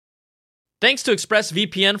Thanks to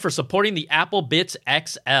ExpressVPN for supporting the Apple Bits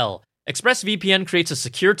XL. ExpressVPN creates a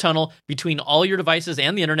secure tunnel between all your devices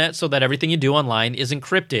and the internet so that everything you do online is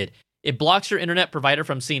encrypted. It blocks your internet provider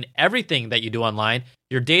from seeing everything that you do online.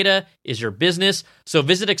 Your data is your business, so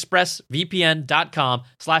visit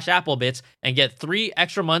expressvpn.com/applebits and get 3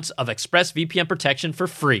 extra months of ExpressVPN protection for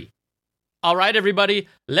free. All right, everybody,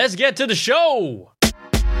 let's get to the show.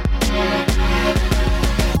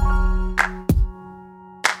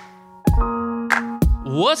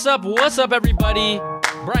 What's up, everybody?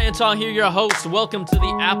 Brian Tong here, your host. Welcome to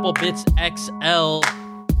the Apple Bits XL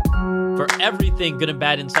for everything good and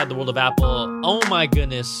bad inside the world of Apple. Oh my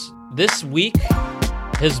goodness, this week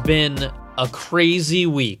has been a crazy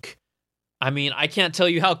week. I mean, I can't tell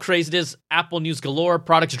you how crazy it is. Apple news galore,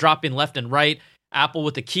 products dropping left and right, Apple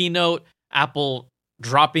with the keynote, Apple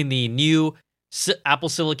dropping the new Apple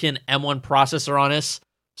Silicon M1 processor on us.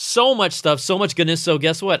 So much stuff, so much goodness. So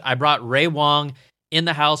guess what? I brought Ray Wang in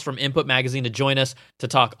the house from Input Magazine to join us to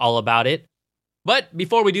talk all about it. But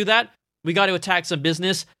before we do that, we got to attack some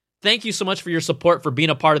business. Thank you so much for your support, for being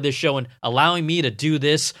a part of this show and allowing me to do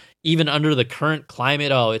this even under the current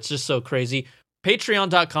climate. Oh, it's just so crazy.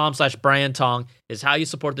 Patreon.com/Brian Tong is how you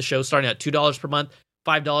support the show, starting at $2 per month.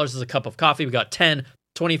 $5 is a cup of coffee. We got 10,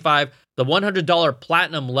 25, the $100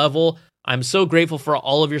 platinum level. I'm so grateful for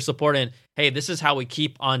all of your support, and hey, this is how we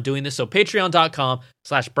keep on doing this. So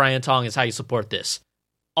patreon.com/Brian Tong is how you support this.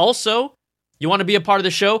 Also, you want to be a part of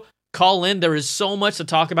the show? Call in. There is so much to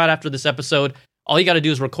talk about after this episode. All you got to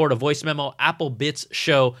do is record a voice memo,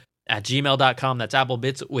 applebitsshow@gmail.com. That's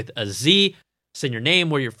applebits with a Z. Send your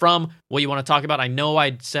name, where you're from, what you want to talk about. I know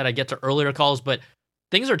I said I get to earlier calls, but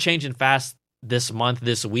things are changing fast this month,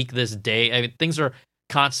 this week, this day. I mean, things are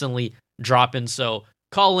constantly dropping, so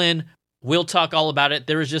call in. We'll talk all about it.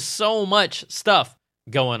 There is just so much stuff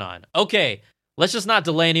going on. Okay, let's just not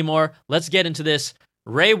delay anymore. Let's get into this.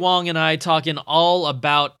 Ray Wang and I talking all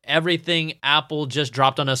about everything Apple just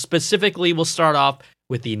dropped on us. Specifically, we'll start off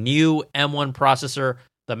with the new M1 processor,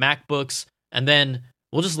 the MacBooks, and then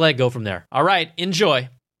we'll just let it go from there. All right, enjoy.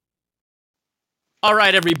 All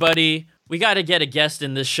right, everybody. We got to get a guest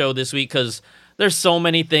in this show this week because there's so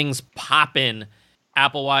many things popping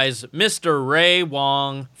Apple-wise. Mr. Ray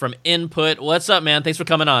Wang from Input. What's up, man? Thanks for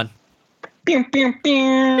coming on. What's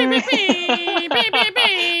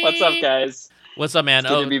up, guys? What's up, man?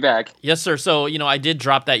 It's good to be back. Yes, sir. So, I did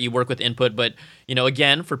drop that you work with Input, but,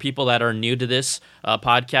 again, for people that are new to this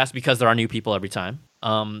podcast, because there are new people every time,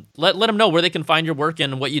 let them know where they can find your work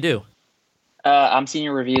and what you do. I'm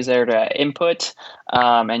senior reviews editor at Input,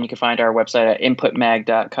 and you can find our website at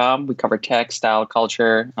inputmag.com. We cover tech, style,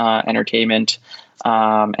 culture, entertainment,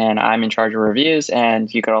 and I'm in charge of reviews.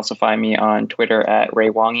 And you can also find me on Twitter at Ray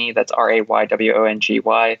Wangy. That's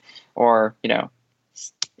RAYWONGY, or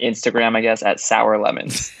Instagram, I guess, at Sour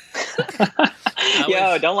Lemons.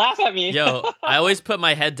 Don't laugh at me. I always put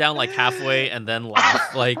my head down like halfway and then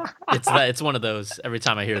laugh. Like it's one of those every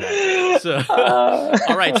time I hear that. So,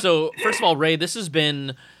 all right. So first of all, Ray, this has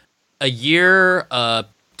been a year,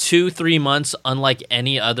 2-3 months, unlike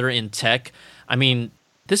any other in tech. I mean,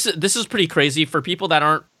 this is pretty crazy for people that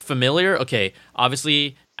aren't familiar. Okay,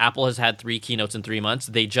 obviously, Apple has had 3 keynotes in 3 months.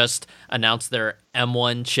 They just announced their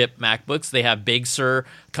M1 chip MacBooks. They have Big Sur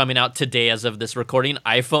coming out today as of this recording.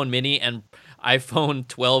 iPhone mini and iPhone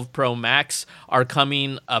 12 Pro Max are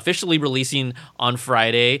officially releasing on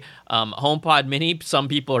Friday. HomePod mini, some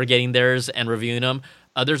people are getting theirs and reviewing them.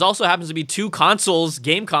 There's also happens to be 2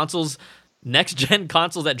 game consoles, next-gen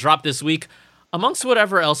consoles that dropped this week, amongst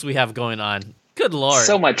whatever else we have going on. Good Lord.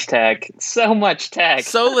 So much tech. So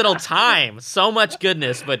little time. So much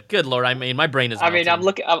goodness, but good Lord. I mean, my brain is melting. I'm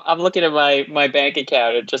looking at my bank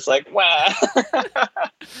account and just like, wow.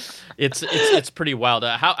 It's pretty wild.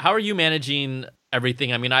 How are you managing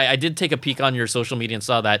everything? I mean, I did take a peek on your social media and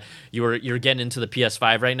saw that you're getting into the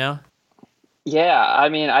PS5 right now. Yeah, I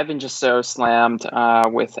mean, I've been just so slammed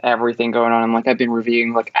with everything going on. Like, I've been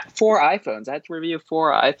reviewing 4 iPhones. I had to review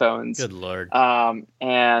 4 iPhones. Good Lord.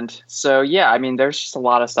 And so, yeah, I mean, there's just a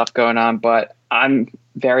lot of stuff going on, but I'm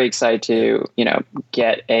very excited to,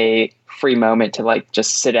 get a free moment to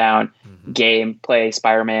just sit down, game, play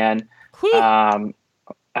Spider-Man. I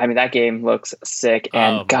mean, that game looks sick,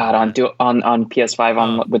 and God, on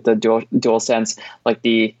PS5 with the DualSense,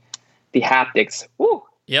 the haptics. Woo.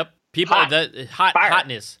 Yep. People,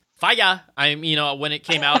 hotness, fire. When it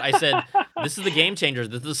came out, I said, this is the game changer.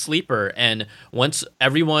 This is the sleeper. And once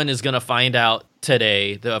everyone is going to find out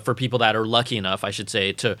today, for people that are lucky enough, I should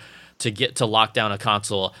say, to get to lock down a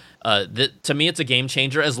console, to me, it's a game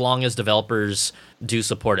changer as long as developers do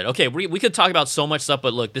support it. Okay, we could talk about so much stuff,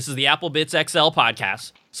 but look, this is the Apple Bits XL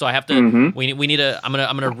podcast, so I have to. We need to. I'm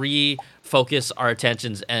gonna refocus our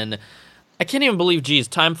attentions, and I can't even believe. Geez,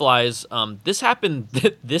 time flies. This happened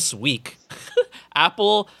this week.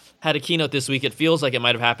 Apple had a keynote this week. It feels like it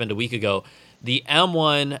might have happened a week ago. The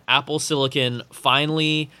M1 Apple Silicon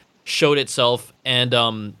finally showed itself, and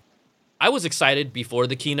I was excited before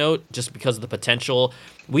the keynote just because of the potential.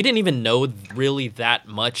 We didn't even know really that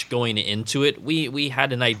much going into it. We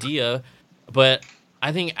had an idea, but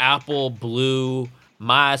I think Apple blew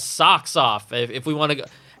my socks off. If we want to go,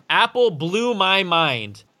 Apple blew my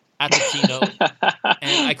mind at the keynote,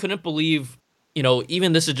 and I couldn't believe,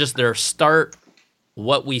 even this is just their start,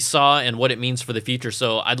 what we saw and what it means for the future.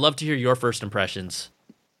 So I'd love to hear your first impressions.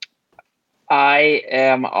 I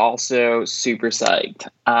am also super psyched.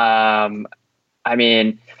 I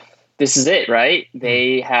mean, this is it, right?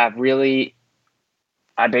 They have really,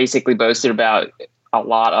 I basically boasted about a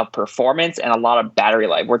lot of performance and a lot of battery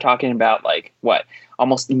life. We're talking about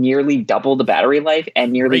almost nearly double the battery life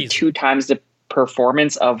and nearly 2 times the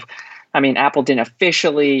performance of, Apple didn't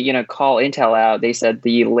officially, call Intel out. They said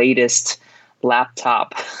the latest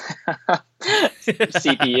laptop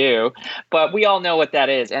CPU, but we all know what that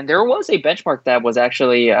is. And there was a benchmark that was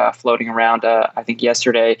actually floating around, I think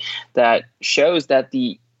yesterday, that shows that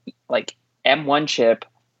the M1 chip,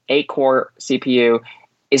 8-core CPU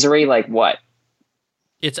is already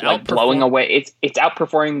it's blowing away. It's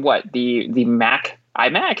outperforming what the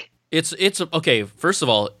iMac. It's okay. First of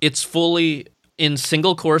all, it's fully in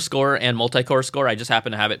single core score and multi-core score. I just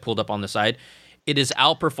happen to have it pulled up on the side. It is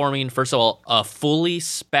outperforming, first of all, a fully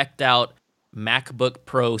spec'd out MacBook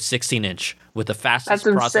Pro 16-inch with the fastest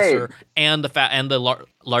processor and the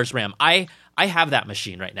large RAM. I have that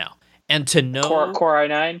machine right now, and to know Core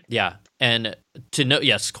i9, yeah, and to know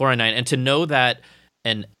Core i9, and to know that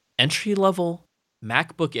an entry level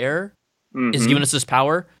MacBook Air is giving us this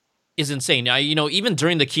power is insane. Now, even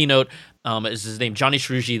during the keynote, is his name Johnny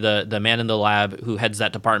Shruji, the man in the lab who heads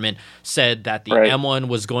that department, said that the M1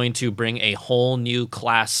 was going to bring a whole new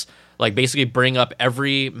class, basically bring up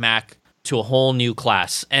every Mac to a whole new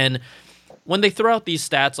class. And when they throw out these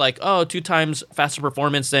stats 2 times faster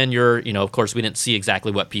performance than your, of course we didn't see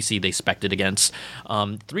exactly what PC they spec'd it against,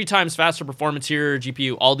 3 times faster performance here,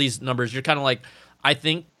 GPU, all these numbers, you're kind of I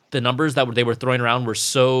think the numbers that they were throwing around were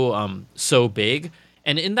so big.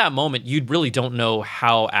 And in that moment, you really don't know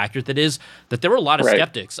how accurate that is, that there were a lot of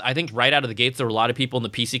skeptics. I think right out of the gates, there were a lot of people in the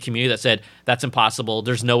PC community that said, that's impossible.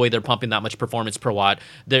 There's no way they're pumping that much performance per watt.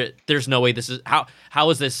 There's no way this is, how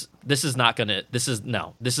is this, this is not going to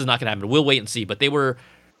happen. We'll wait and see. But they were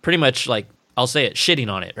pretty much I'll say it,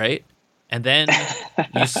 shitting on it, right? And then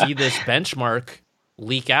you see this benchmark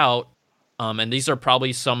leak out, and these are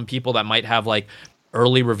probably some people that might have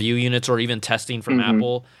early review units or even testing from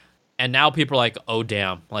Apple. And now people are oh,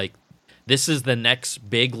 damn, this is the next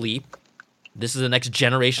big leap. This is the next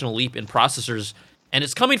generational leap in processors. And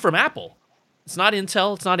it's coming from Apple. It's not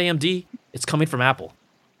Intel. It's not AMD. It's coming from Apple.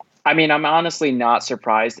 I'm honestly not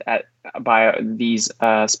surprised by these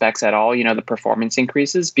specs at all, the performance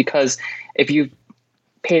increases, because if you've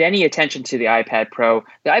paid any attention to the iPad Pro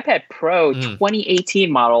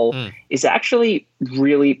 2018 model is actually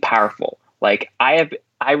really powerful. When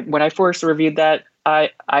I first reviewed that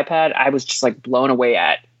iPad, I was just blown away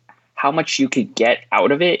at how much you could get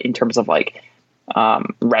out of it in terms of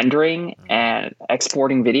rendering and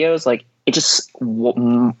exporting videos. It just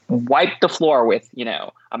wiped the floor with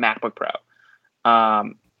a MacBook Pro.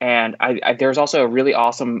 And there's also a really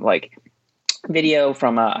awesome video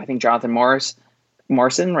from I think Jonathan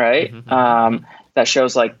Morrison, right? That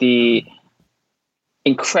shows the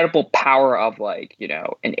incredible power of an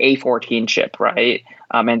A14 chip, right?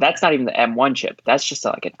 And that's not even the M1 chip. That's just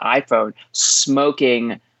an iPhone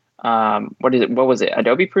smoking. What is it? What was it?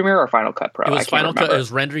 Adobe Premiere or Final Cut Pro? It was Final Cut. It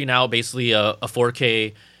was rendering out basically a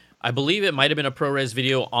 4K. I believe it might have been a ProRes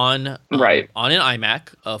video on an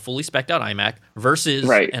iMac, a fully spec'd out iMac, versus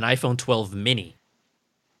an iPhone 12 mini.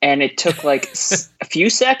 And it took a few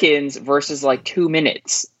seconds versus 2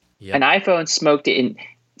 minutes. Yep. An iPhone smoked it in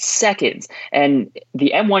seconds, and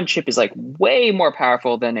the M1 chip is way more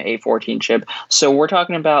powerful than an A14 chip. So we're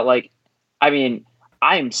talking about I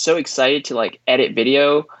am so excited to edit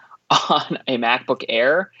video on a MacBook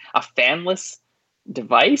Air, a fanless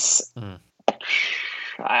device.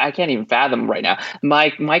 I can't even fathom right now.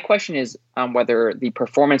 My question is whether the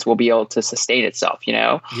performance will be able to sustain itself,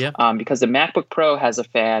 because the MacBook Pro has a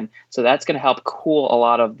fan, so that's going to help cool a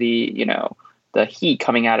lot of the heat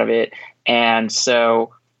coming out of it. And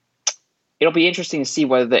so it'll be interesting to see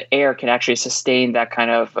whether the Air can actually sustain that kind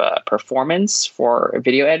of performance for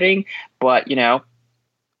video editing. But,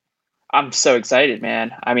 I'm so excited,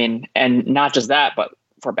 man. I mean, and not just that, but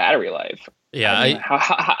for battery life. Yeah. I mean,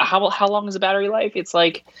 how long is the battery life? It's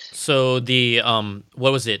like, So the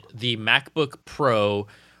what was it? The MacBook Pro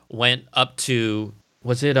went up to,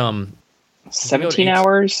 was it 17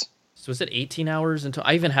 hours. So was it 18 hours until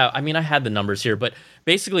I had the numbers here, but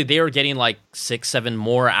basically they were getting like 6-7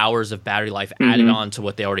 more hours of battery life added on to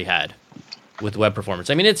what they already had with web performance.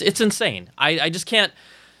 I mean, it's insane. I just can't,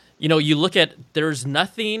 you look at, there's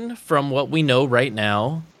nothing from what we know right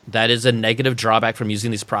now that is a negative drawback from using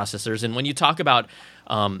these processors. And when you talk about,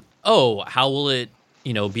 how will it,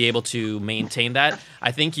 be able to maintain that?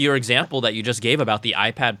 I think your example that you just gave about the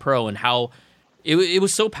iPad Pro and how it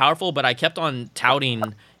was so powerful, but I kept on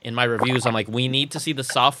touting in my reviews, I'm like, we need to see the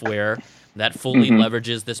software that fully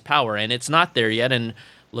leverages this power, and it's not there yet. And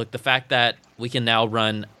look, the fact that we can now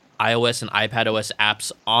run iOS and iPadOS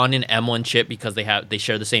apps on an M1 chip because they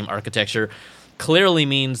share the same architecture clearly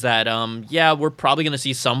means that we're probably going to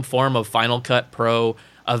see some form of Final Cut Pro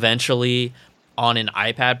eventually on an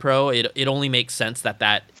iPad Pro. It only makes sense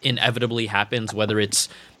that inevitably happens, whether it's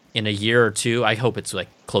in a year or two. I hope it's like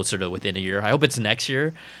closer to within a year. I hope it's next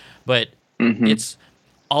year, but it's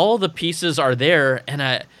all the pieces are there,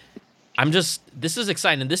 and this is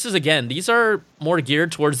exciting. And this is, again, these are more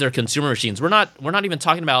geared towards their consumer machines. We're not even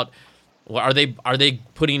talking about, well, are they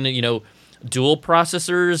putting dual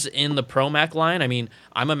processors in the Pro Mac line? I mean,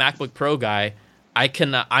 I'm a MacBook Pro guy.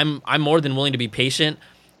 I'm more than willing to be patient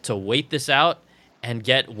to wait this out and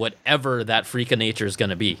get whatever that freak of nature is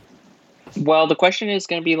going to be. Well, the question is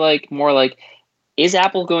going to be more like, is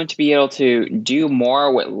Apple going to be able to do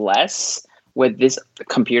more with less with this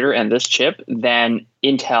computer and this chip than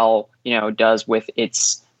Intel, does with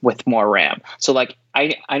more RAM? So like,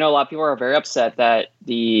 I know a lot of people are very upset that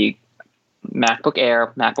the MacBook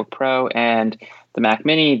Air, MacBook Pro, and the Mac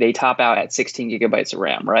Mini, they top out at 16 gigabytes of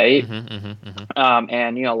RAM, right?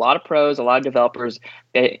 And a lot of pros, a lot of developers,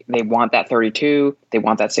 they want that 32, they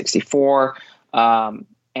want that 64,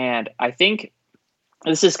 and I think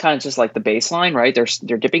this is kind of just like the baseline, right?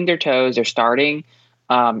 They're dipping their toes, they're starting.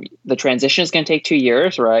 The transition is going to take 2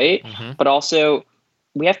 years, right? But also,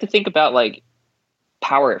 we have to think about like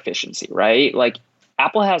power efficiency, right? Like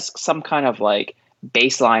Apple has some kind of like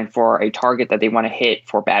baseline for a target that they want to hit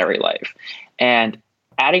for battery life, and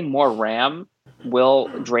adding more RAM will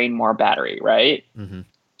drain more battery, right?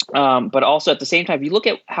 But also at the same time, if you look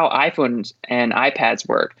at how iPhones and iPads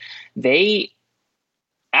work,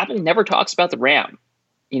 Apple never talks about the RAM,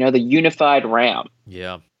 the unified RAM.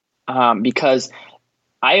 Yeah. Because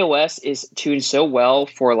iOS is tuned so well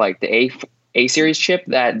for like the A series chip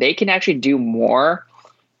that they can actually do more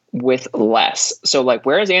with less. So like,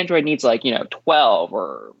 whereas Android needs 12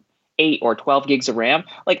 or 8 or 12 gigs of RAM,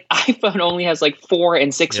 like iPhone only has like 4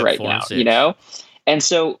 and 6 right now, And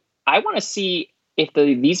so I want to see if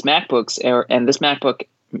these MacBooks and this MacBook,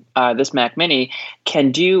 this Mac Mini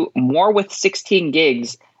can do more with 16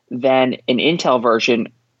 gigs than an Intel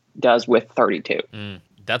version does with 32.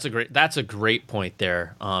 That's a great point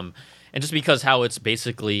there. And just because how it's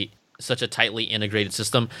basically such a tightly integrated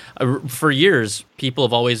system, for years people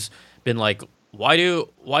have always been like, why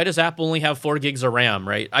does Apple only have 4 gigs of RAM,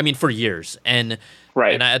 right? I mean, for years, and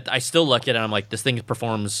I still look at it and I'm like, this thing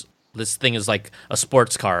is like a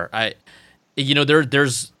sports car.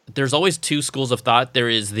 There's always two schools of thought. There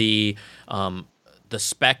is the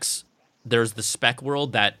specs. There's the spec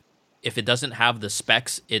world that if it doesn't have the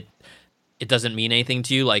specs, it doesn't mean anything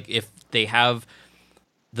to you. Like if they have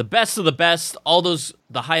the best of the best,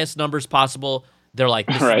 the highest numbers possible, they're like,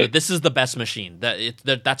 this is the best machine.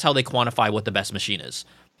 That's how they quantify what the best machine is.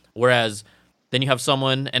 Whereas then you have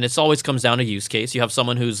someone, and it always comes down to use case. You have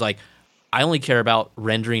someone who's like, I only care about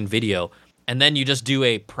rendering video. And then you just do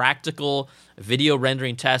a practical video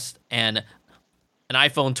rendering test, and an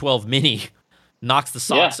iPhone 12 mini knocks the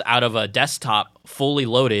socks out of a desktop fully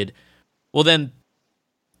loaded. Well, then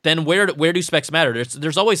where do specs matter?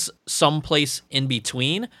 There's always some place in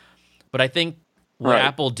between. But I think what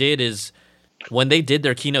Apple did is, when they did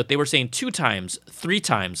their keynote, they were saying 2 times, 3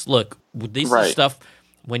 times, look, this is stuff,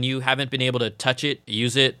 when you haven't been able to touch it,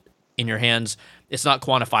 use it in your hands, it's not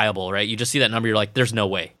quantifiable, right? You just see that number, you're like, there's no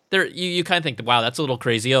way. You kind of think, wow, that's a little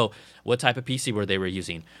crazy. Oh, what type of PC were they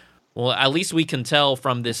using? Well, at least we can tell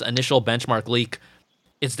from this initial benchmark leak,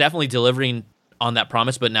 it's definitely delivering on that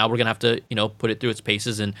promise, but now we're going to have to, put it through its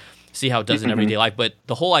paces and see how it does in everyday life. But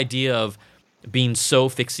the whole idea of being so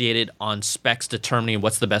fixated on specs determining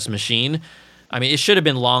what's the best machine, I mean, it should have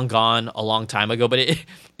been long gone a long time ago, but it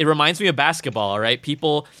reminds me of basketball, right?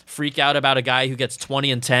 People freak out about a guy who gets 20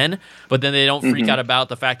 and 10, but then they don't freak out about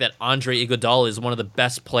the fact that Andre Iguodala is one of the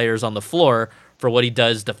best players on the floor for what he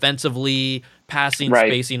does defensively, passing, Right.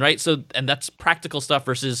 spacing, right? So, and that's practical stuff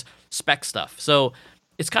versus spec stuff. So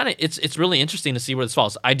it's really interesting to see where this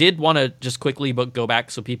falls. I did want to just quickly go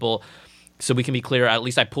back so we can be clear. At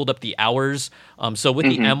least I pulled up the hours. So with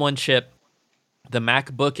the M1 chip, the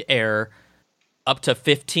MacBook Air, up to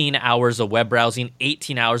 15 hours of web browsing,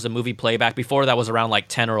 18 hours of movie playback. Before that was around like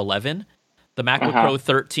 10 or 11. The MacBook Pro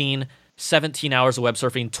 13, 17 hours of web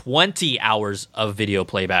surfing, 20 hours of video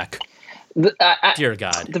playback. Dear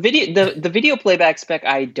God. The video playback spec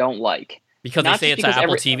I don't like. Because they say it's an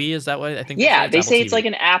Apple TV, is that what I think? Yeah, they say it's like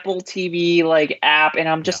an Apple TV like app, and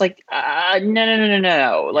I'm just like,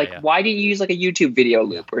 no. Like, why didn't you use like a YouTube video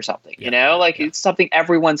loop or something? You know, like it's something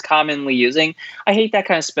everyone's commonly using. I hate that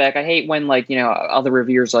kind of spec. I hate when like other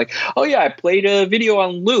reviewers are like, oh yeah, I played a video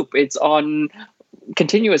on loop. It's on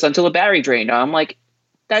continuous until the battery drained. I'm like,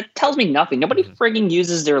 that tells me nothing. Nobody frigging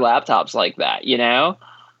uses their laptops like that. You know.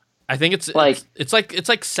 I think it's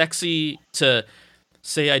like sexy to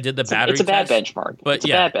say I did the battery test. It's a bad benchmark. But it's a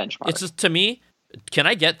bad benchmark. It's just, to me, can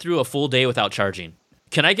I get through a full day without charging?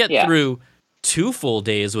 Can I get through 2 full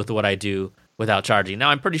days with what I do without charging? Now,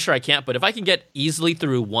 I'm pretty sure I can't, but if I can get easily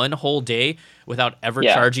through 1 whole day without ever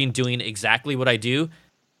charging, doing exactly what I do,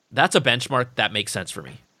 that's a benchmark that makes sense for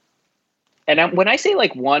me. And when I say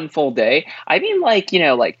like 1 full day, I mean like,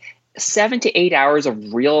 like 7 to 8 hours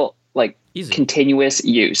of real like Easy. Continuous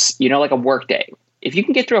use, like a work day. If you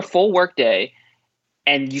can get through a full work day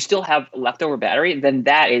and you still have leftover battery, then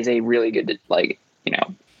that is a really good,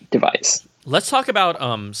 device. Let's talk about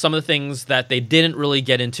some of the things that they didn't really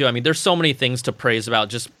get into. I mean, there's so many things to praise about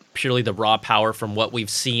just purely the raw power from what we've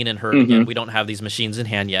seen and heard. Again, we don't have these machines in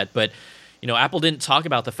hand yet, but, Apple didn't talk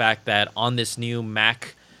about the fact that on this new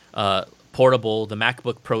Mac portable, the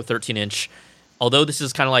MacBook Pro 13-inch, although this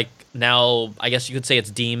is kind of like now, I guess you could say it's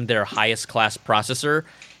deemed their highest class processor,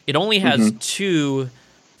 it only has 2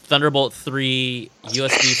 Thunderbolt 3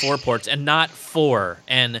 USB 4 ports and not 4.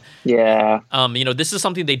 And this is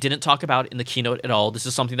something they didn't talk about in the keynote at all. This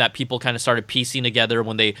is something that people kind of started piecing together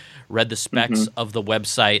when they read the specs of the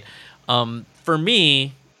website. For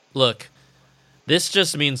me, look, this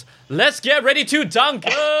just means let's get ready to dunk.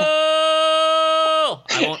 I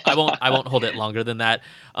won't hold it longer than that.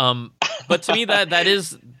 But to me, that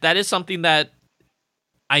is something that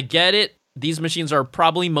I get it. These machines are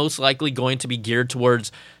probably most likely going to be geared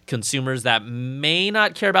towards consumers that may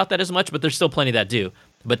not care about that as much, but there's still plenty that do.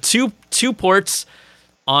 But two ports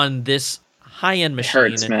on this high-end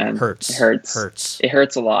machine hurts. It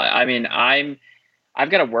hurts a lot. I mean, I've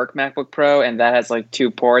got a work MacBook Pro, and that has like 2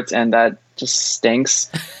 ports, and that just stinks.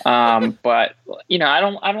 But I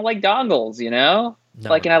don't like dongles. No.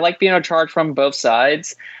 Like, and I like being able to charge from both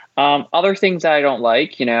sides. Other things that I don't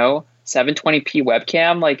like, 720p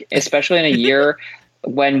webcam, like especially in a year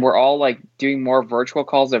when we're all like doing more virtual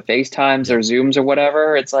calls or FaceTimes or Zooms or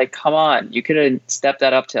whatever, it's like, come on, you could have stepped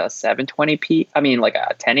that up to a 720p. I mean, like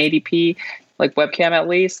a 1080p like webcam at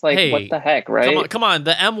least. Like, hey, what the heck, right? Come on.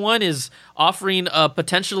 The M1 is offering a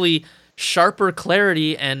potentially sharper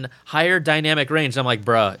clarity and higher dynamic range. I'm like,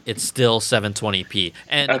 bruh, it's still 720p.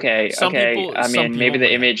 And people, I mean, maybe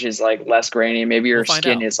the image is like less grainy. Maybe your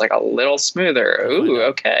skin is like a little smoother. Ooh,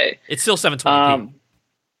 okay. It's still 720p.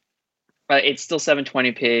 But it's still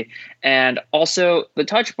 720p. And also the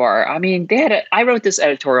touch bar. I mean, I wrote this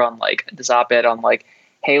editorial on like this op-ed on like,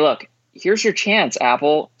 hey, look, here's your chance,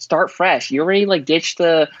 Apple. Start fresh. You already like ditched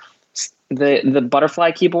the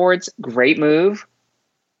butterfly keyboards. Great move.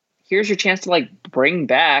 Here's your chance to like bring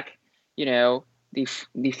back,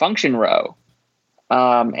 the function row.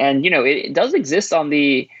 And it does exist on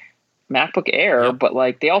the MacBook Air, but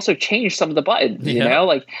like they also changed some of the buttons,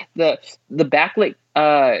 like the backlight,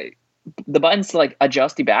 the buttons to like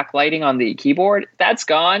adjust the backlighting on the keyboard, that's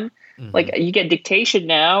gone. Like you get dictation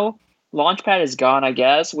now. Launchpad is gone, I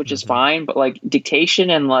guess, which is fine, but like dictation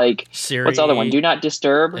and like Siri, what's the other one? Do not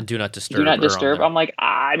disturb. And do not disturb. Do not disturb. I'm like,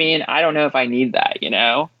 I mean, I don't know if I need that,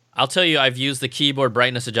 I'll tell you, I've used the keyboard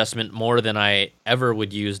brightness adjustment more than I ever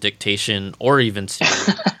would use dictation or even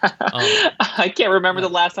Siri. I can't remember the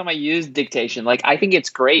last time I used dictation. Like, I think it's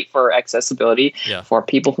great for accessibility for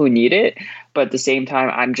people who need it. But at the same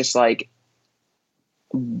time, I'm just like,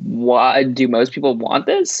 what? Do most people want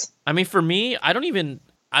this? I mean, for me, I don't even...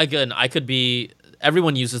 Again, I could be...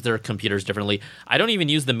 Everyone uses their computers differently. I don't even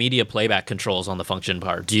use the media playback controls on the function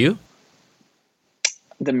bar. Do you?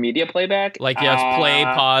 The media playback? Like, it's play,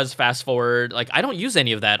 pause, fast forward. Like, I don't use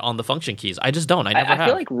any of that on the function keys. I just don't. I never have. I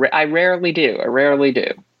feel like I rarely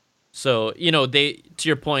do. So, to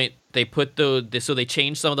your point, they put so they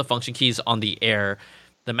changed some of the function keys on the Air.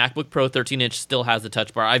 The MacBook Pro 13-inch still has the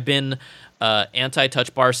Touch Bar. I've been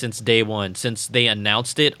anti-Touch Bar since day one. Since they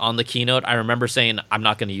announced it on the keynote, I remember saying, I'm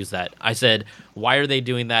not going to use that. I said, why are they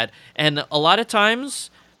doing that? And a lot of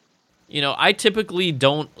times, I typically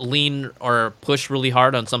don't lean or push really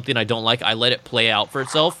hard on something I don't like. I let it play out for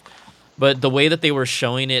itself. But the way that they were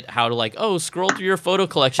showing it, how to scroll through your photo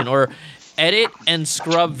collection or edit and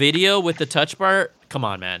scrub video with the Touch Bar, come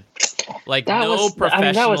on, man.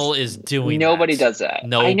 Professional is doing nobody that. does that.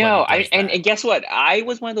 Nobody I know. does that. And guess what? I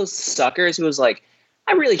was one of those suckers who was like,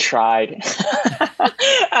 I really tried.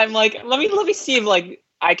 I'm like, let me see if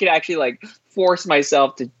I could actually force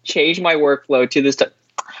myself to change my workflow to this.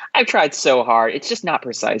 I've tried so hard. It's just not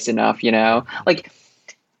precise enough, if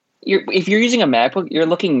you're using a MacBook, you're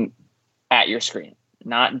looking at your screen,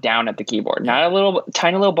 not down at the keyboard, not a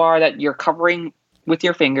tiny little bar that you're covering with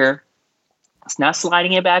your finger. It's not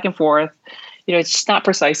sliding it back and forth. It's just not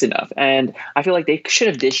precise enough. And I feel like they should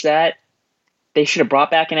have ditched that. They should have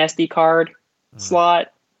brought back an SD card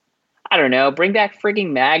slot. I don't know. Bring back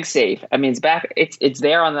frigging MagSafe. I mean, it's back. It's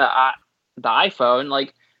there on the iPhone.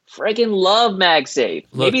 Friggin' love MagSafe.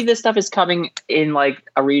 Look, maybe this stuff is coming in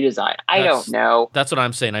a redesign. I don't know. That's what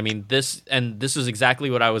I'm saying. I mean, this is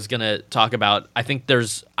exactly what I was going to talk about. I think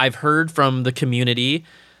I've heard from the community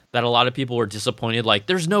that a lot of people were disappointed,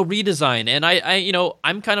 there's no redesign. And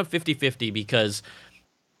I'm kind of 50-50 because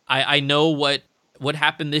I know what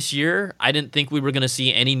happened this year. I didn't think we were going to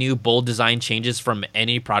see any new bold design changes from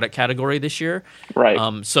any product category this year.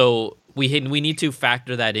 Right. So we need to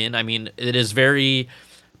factor that in. I mean, it is very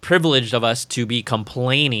privileged of us to be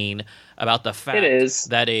complaining about the fact that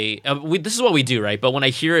this is what we do, right? But when I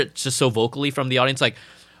hear it just so vocally from the audience,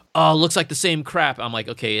 oh, looks like the same crap. I'm like,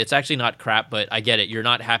 okay, it's actually not crap, but I get it. You're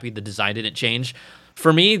not happy the design didn't change.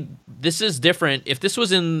 For me, this is different. If they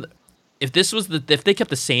kept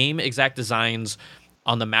the same exact designs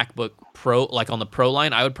on the MacBook Pro, on the Pro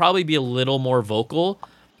line, I would probably be a little more vocal.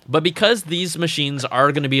 But because these machines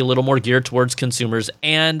are going to be a little more geared towards consumers,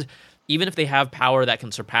 and even if they have power that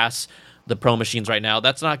can surpass the Pro machines right now,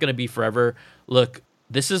 that's not going to be forever. Look,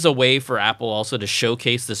 this is a way for Apple also to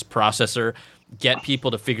showcase this processor, get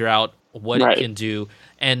people to figure out what it can do,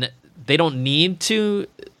 and they don't need to.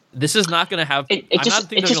 This is not going to have. It just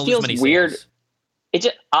feels weird.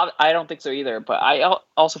 I don't think so either. But I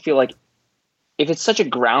also feel like if it's such a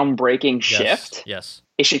groundbreaking shift, yes,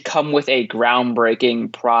 it should come with a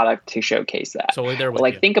groundbreaking product to showcase that. So there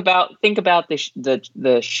with you. Think about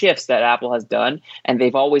the shifts that Apple has done, and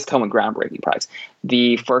they've always come with groundbreaking products.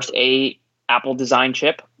 The first Apple design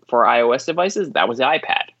chip for iOS devices, that was the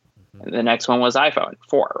iPad. The next one was iPhone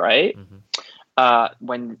 4, right?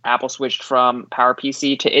 When Apple switched from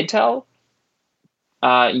PowerPC to Intel,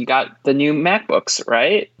 you got the new MacBooks,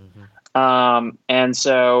 right? And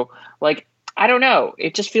so, I don't know.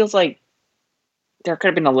 It just feels like there could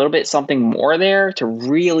have been a little bit something more there to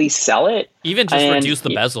really sell it. Even just reduce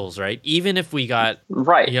the bezels, right? Even if we got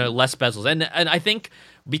less bezels. And I think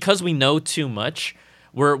because we know too much,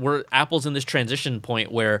 we're Apple's in this transition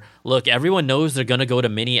point where, look, everyone knows they're going to go to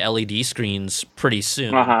mini LED screens pretty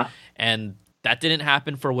soon. And that didn't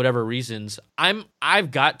happen for whatever reasons.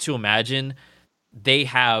 I've got to imagine they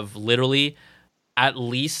have literally at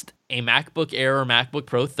least a MacBook Air or MacBook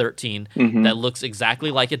Pro 13 that looks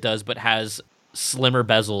exactly like it does, but has slimmer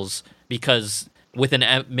bezels because with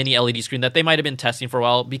a mini LED screen that they might have been testing for a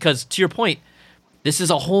while. Because to your point, this is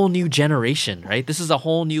a whole new generation, right? This is a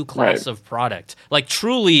whole new class of product.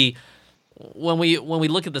 Truly, when we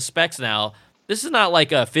look at the specs now, this is not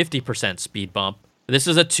like a 50% speed bump. This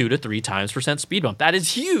is a 2 to 3 times % speed bump. That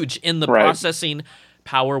is huge in the processing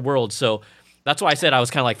power world. So that's why I said I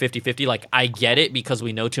was kind of 50-50. I get it because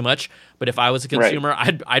we know too much. But if I was a consumer,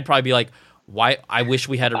 I'd probably be like, why? I wish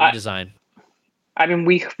we had a redesign. I mean,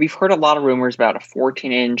 we've heard a lot of rumors about a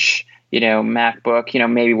 14-inch, MacBook,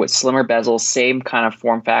 maybe with slimmer bezels, same kind of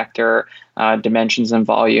form factor, dimensions and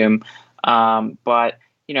volume. But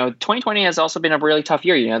 2020 has also been a really tough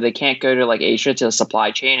year. They can't go to Asia to the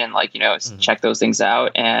supply chain and check those things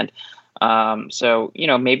out. And so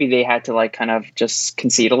maybe they had to kind of just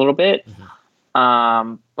concede a little bit.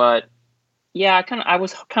 But yeah, I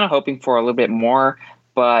was kind of hoping for a little bit more.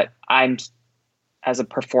 But I'm, as a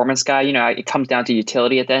performance guy, it comes down to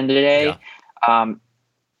utility at the end of the day. Yeah.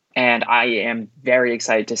 And I am very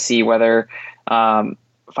excited to see whether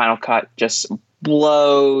Final Cut just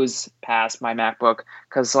blows past my MacBook.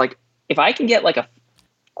 Because if I can get a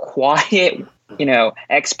quiet,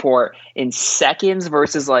 export in seconds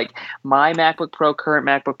versus my MacBook Pro, current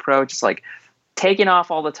MacBook Pro, just taken off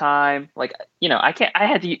all the time. Like, I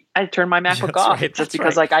had to turn my MacBook off just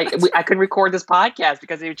because like I couldn't record this podcast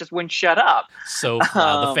because it just wouldn't shut up. So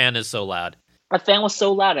loud. The fan is so loud. My fan was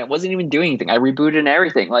so loud and it wasn't even doing anything. I rebooted and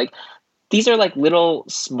everything. Like, these are like little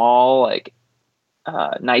small like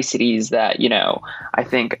niceties that, I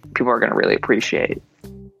think people are going to really appreciate.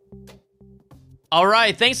 All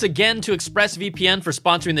right. Thanks again to ExpressVPN for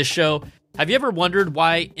sponsoring this show. Have you ever wondered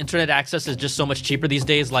why internet access is just so much cheaper these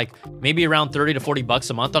days, like maybe around $30 to $40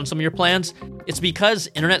 a month on some of your plans? It's because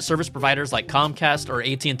internet service providers like Comcast or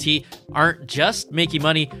AT&T aren't just making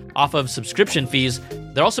money off of subscription fees.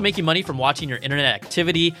 They're also making money from watching your internet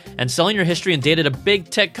activity and selling your history and data to big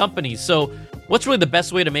tech companies. So what's really the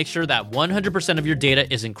best way to make sure that 100% of your data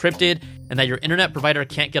is encrypted and that your internet provider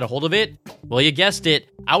can't get a hold of it? Well, you guessed it,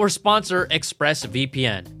 our sponsor,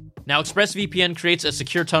 ExpressVPN. Now, ExpressVPN creates a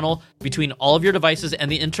secure tunnel between all of your devices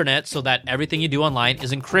and the internet so that everything you do online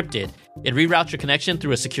is encrypted. It reroutes your connection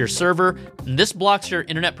through a secure server, and this blocks your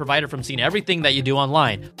internet provider from seeing everything that you do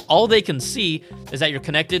online. All they can see is that you're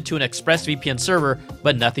connected to an ExpressVPN server,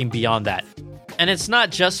 but nothing beyond that. And it's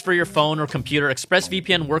not just for your phone or computer.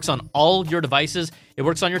 ExpressVPN works on all your devices. It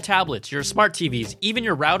works on your tablets, your smart TVs, even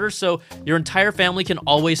your routers, so your entire family can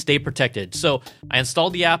always stay protected. So I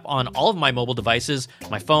installed the app on all of my mobile devices,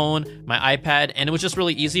 my phone, my iPad, and it was just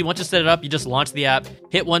really easy. Once you set it up, you just launch the app,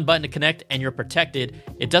 hit one button to connect, and you're protected.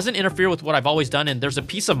 It doesn't interfere with what I've always done, and there's a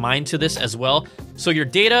peace of mind to this as well. So your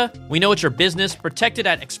data, we know it's your business, protected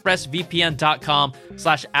at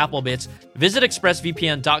expressvpn.com/applebits. Visit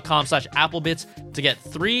expressvpn.com/applebits to get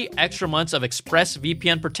 3 extra months of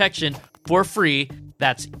ExpressVPN protection for free.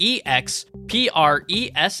 That's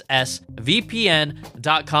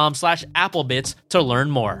expressvpn.com/applebits to learn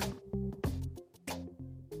more.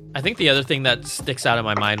 I think the other thing that sticks out in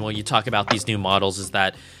my mind when you talk about these new models is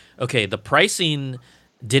that, okay, the pricing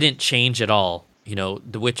didn't change at all,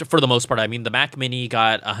 which for the most part, I mean, the Mac Mini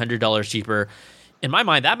got $100 cheaper. In my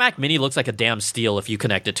mind, that Mac Mini looks like a damn steal if you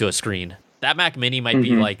connect it to a screen. That Mac Mini might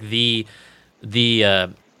be like the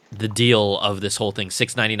deal of this whole thing,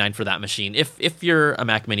 $699 for that machine, if you're a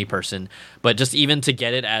Mac Mini person. But just even to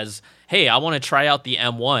get it as, hey, I want to try out the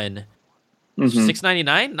M1,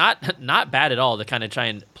 $699, not bad at all to kind of try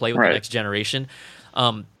and play with the next generation.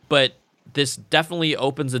 But this definitely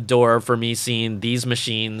opens the door for me seeing these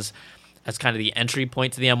machines as kind of the entry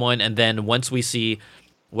point to the M1. And then once we see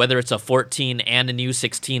whether it's a 14 and a new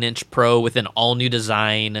 16-inch Pro with an all-new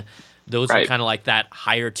design, those are kind of like that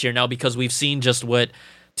higher tier now, because we've seen just what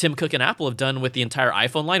Tim Cook and Apple have done with the entire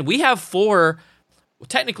iPhone line. We have 5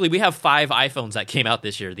 iPhones that came out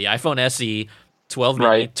this year. The iPhone SE, 12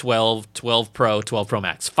 mini, 12 Pro, 12 Pro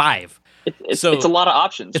Max, 5. It's a lot of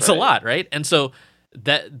options. It's a lot, right? And so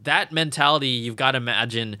that mentality, you've got to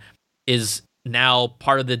imagine, is now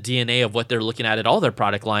part of the DNA of what they're looking at all their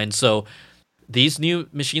product lines. So these new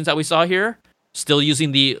machines that we saw here, still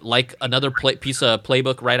using another piece of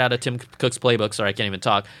playbook right out of Tim Cook's playbook. Sorry, I can't even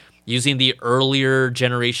talk. Using the earlier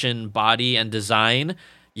generation body and design,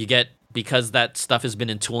 you get, because that stuff has been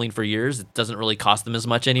in tooling for years, it doesn't really cost them as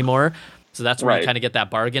much anymore. So that's where you kind of get that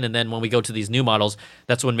bargain. And then when we go to these new models,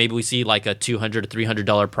 that's when maybe we see like a $200 to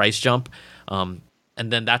 $300 price jump. And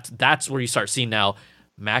then that's where you start seeing now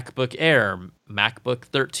MacBook Air, MacBook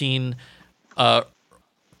 13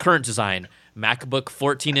 current design, MacBook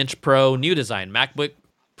 14-inch Pro new design, MacBook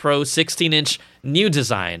Pro 16-inch new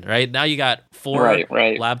design, right? Now you got 4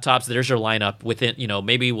 laptops. There's your lineup within,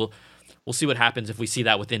 maybe we'll see what happens if we see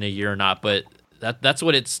that within a year or not, but that's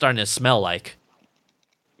what it's starting to smell like.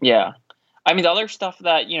 Yeah. I mean, the other stuff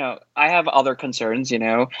that, I have other concerns,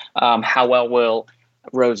 how well will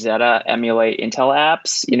Rosetta emulate Intel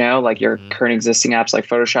apps, like your current existing apps like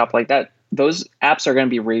Photoshop, like that. Those apps are going to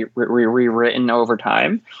be rewritten over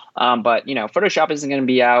time. But, Photoshop isn't going to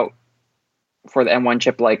be out for the M1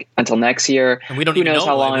 chip like until next year. And we don't even know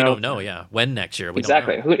how long. We don't know, when next year. We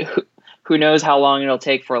exactly. Don't know. Who knows how long it'll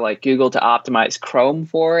take for like Google to optimize Chrome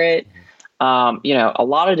for it. A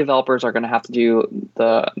lot of developers are going to have to do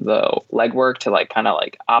the legwork to like kind of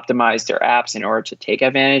like optimize their apps in order to take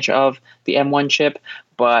advantage of the M1 chip.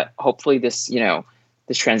 But hopefully this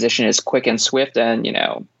transition is quick and swift, and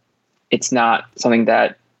it's not something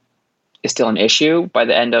that is still an issue by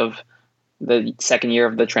the end of the second year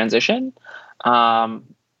of the transition.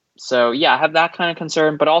 So yeah, I have that kind of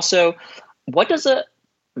concern, but also what does a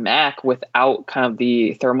Mac without kind of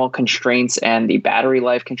the thermal constraints and the battery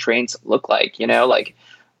life constraints look like? Like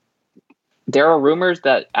there are rumors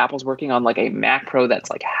that Apple's working on like a Mac Pro that's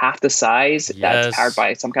like half the size, that's powered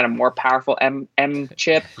by some kind of more powerful M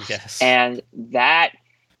chip. Yes. And that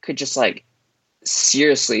could just like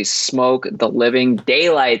seriously smoke the living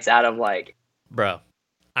daylights out of like Bro,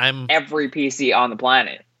 I'm every PC on the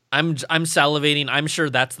planet. I'm salivating. I'm sure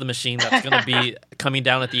that's the machine that's going to be coming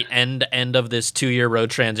down at the end of this 2-year road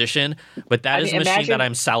transition. But that is a machine that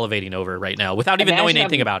I'm salivating over right now without even knowing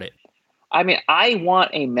anything about it. I mean, I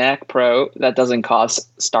want a Mac Pro that doesn't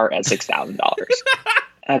start at $6,000.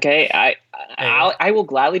 Okay, I will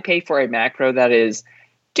gladly pay for a Mac Pro that is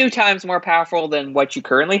 2 times more powerful than what you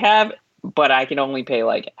currently have, but I can only pay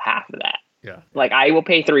like half of that. Yeah. Like I will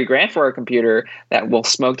pay $3,000 for a computer that will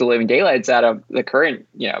smoke the living daylights out of the current,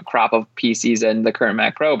 crop of PCs and the current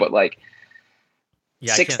Mac Pro, but like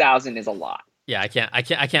 6,000 is a lot. Yeah, I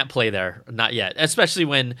can't play there, not yet. Especially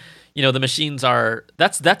when, the machines are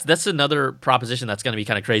that's another proposition that's going to be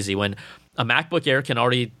kind of crazy when a MacBook Air can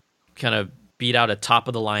already kind of beat out a top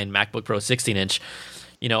of the line MacBook Pro 16-inch.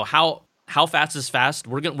 How fast is fast?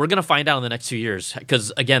 We're going to find out in the next 2 years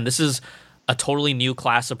because again, this is a totally new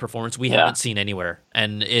class of performance we haven't seen anywhere,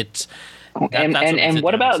 and it's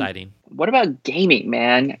what about exciting. What about gaming,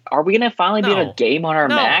 man? Are we gonna finally be able to game on our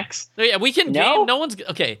Macs? Yeah, we can game. No one's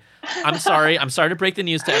okay. I'm sorry. I'm sorry to break the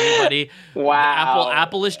news to everybody. Wow.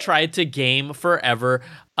 Apple has tried to game forever,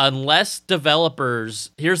 unless developers.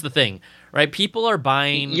 Here's the thing, right? People are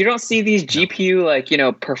buying. You don't see these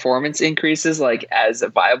GPU performance increases like as a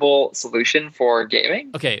viable solution for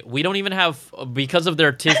gaming. Okay, we don't even have because of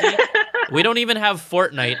their tizzy. We don't even have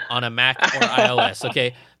Fortnite on a Mac or iOS.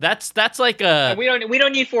 Okay, that's like a. We don't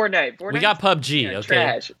need Fortnite. We got PUBG. Okay,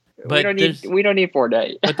 trash. But we don't need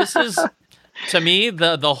Fortnite. But this is, to me,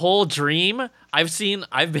 the whole dream.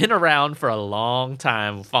 I've been around for a long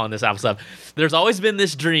time following this Apple stuff. There's always been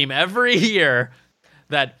this dream every year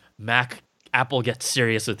that Apple gets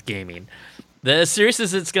serious with gaming. The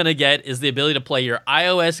seriousness it's going to get is the ability to play your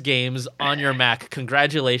iOS games on your Mac.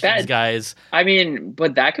 Congratulations, guys. I mean,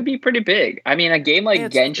 but that could be pretty big. I mean, a game like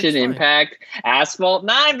Genshin Impact, Asphalt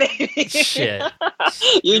 9, baby. Shit.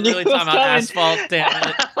 You knew really talking about Asphalt, damn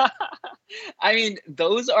it. I mean,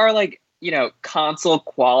 those are like, console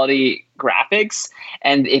quality graphics.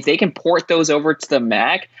 And if they can port those over to the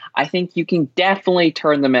Mac, I think you can definitely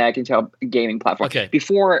turn the Mac into a gaming platform. Okay.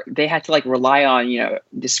 Before they had to rely on,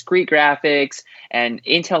 discrete graphics and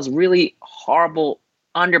Intel's really horrible,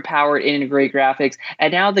 underpowered integrated graphics.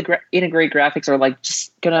 And now the integrated graphics are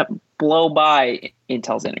just going to blow by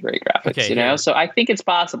Intel's integrated graphics, So I think it's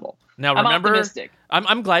possible. Now, remember, I'm optimistic.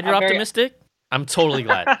 I'm glad you're optimistic. I'm totally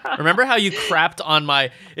glad. Remember how you crapped on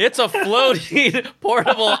it's a floating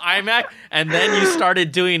portable iMac, and then you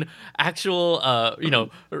started doing actual,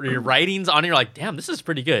 your writings on it. You're like, damn, this is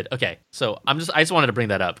pretty good. Okay, so I just wanted to bring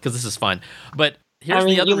that up because this is fun. But here's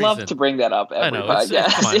the other reason. You love to bring that up every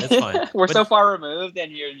podcast. It's fine. We're so far removed, and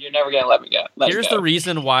you're never gonna let me go. Here's the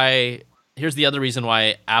other reason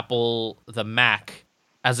why Apple, the Mac,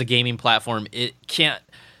 as a gaming platform, it can't.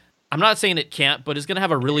 I'm not saying it can't, but it's going to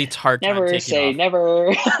have a really hard time taking off. Never say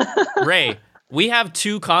never. Ray, we have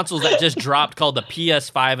 2 consoles that just dropped called the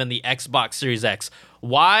PS5 and the Xbox Series X.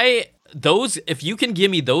 Why those, if you can give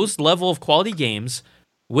me those level of quality games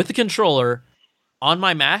with a controller on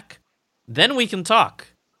my Mac, then we can talk.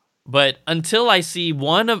 But until I see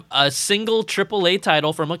a single AAA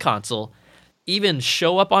title from a console even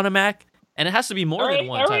show up on a Mac, and it has to be more than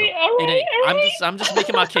one title. I'm just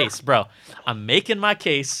making my case, bro. I'm making my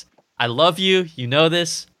case. I love you. You know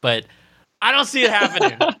this, but I don't see it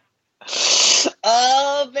happening.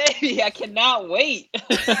 Oh, baby. I cannot wait.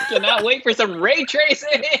 I cannot wait for some ray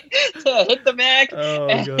tracing to hit the Mac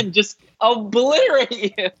and just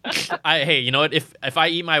obliterate you. Hey, you know what? If I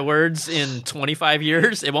eat my words in 25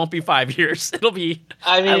 years, it won't be 5 years. It'll be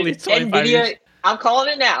at least 25 years. I'm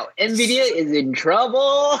calling it now. NVIDIA is in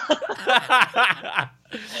trouble.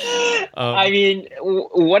 I mean,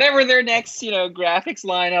 whatever their next, graphics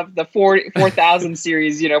lineup, the 4000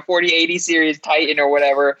 series, 4080 series Titan or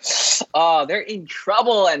whatever, they're in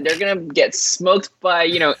trouble and they're gonna get smoked by,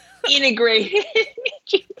 integrated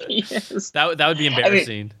GPUs. That would be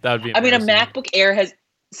embarrassing. A MacBook Air has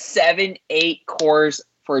 7-8 cores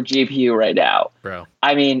for a GPU right now, bro.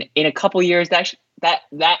 I mean, in a couple years, that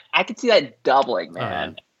I could see that doubling,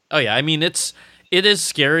 man. Oh yeah, I mean, it is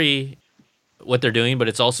scary what they're doing, but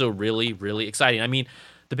it's also really, really exciting. I mean,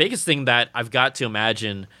 the biggest thing that I've got to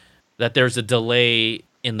imagine that there's a delay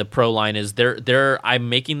in the Pro line is I'm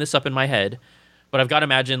making this up in my head, but I've got to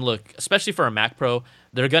imagine, look, especially for a Mac Pro,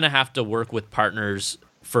 they're going to have to work with partners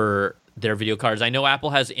for their video cards. I know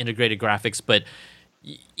Apple has integrated graphics, but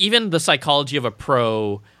even the psychology of a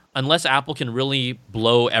Pro, unless Apple can really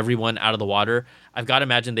blow everyone out of the water, I've got to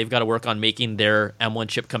imagine they've got to work on making their M1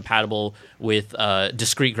 chip compatible with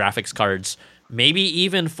discrete graphics cards maybe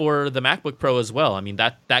even for the MacBook Pro as well. I mean,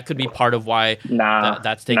 that could be part of why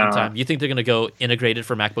that's taking time. You think they're going to go integrated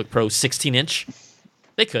for MacBook Pro 16-inch?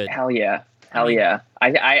 They could. Hell yeah.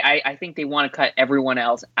 I think they want to cut everyone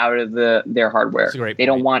else out of their hardware. That's a great they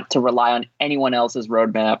point. don't want to rely on anyone else's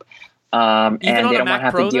roadmap. Even and on they a don't want Mac to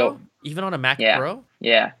have Pro, to deal. though? Even on a Mac Yeah. Pro?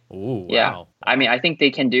 Yeah. Ooh, Yeah. wow. I mean, I think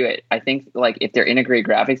they can do it. I think like if their integrated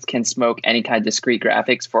graphics can smoke any kind of discrete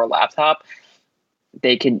graphics for a laptop,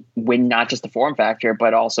 they can win not just the form factor,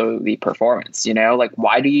 but also the performance, like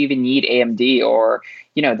why do you even need AMD or,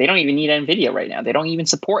 they don't even need NVIDIA right now. They don't even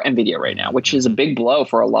support NVIDIA right now, which is a big blow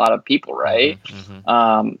for a lot of people, right?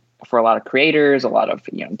 For a lot of creators, a lot of,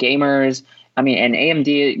 gamers. I mean, and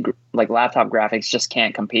AMD like laptop graphics just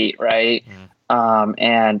can't compete, right?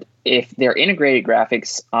 And if their integrated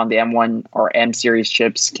graphics on the M1 or M series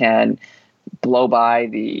chips can blow by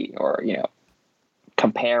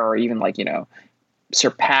compare or even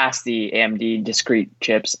surpass the AMD discrete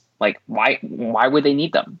chips, like why would they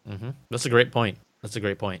need them? That's a great point.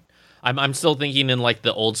 I'm still thinking in like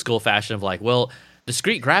the old school fashion of like, well,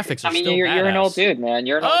 discrete graphics are still you're badass. an old dude, man.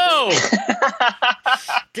 You're an old dude.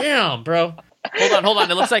 Damn, bro. Hold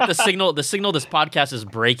on. It looks like the signal this podcast is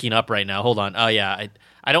breaking up right now. Hold on. Oh yeah.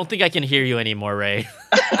 I don't think I can hear you anymore, Ray.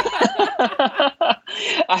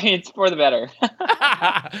 I mean, it's for the better.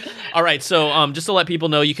 All right, so just to let people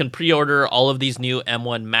know, you can pre-order all of these new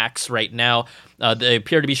M1 Macs right now. They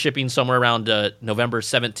appear to be shipping somewhere around November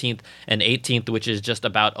 17th and 18th, which is just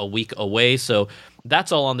about a week away. So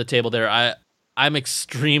that's all on the table there. I'm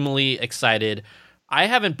extremely excited. I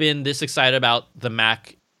haven't been this excited about the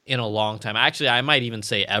Mac in a long time. Actually, I might even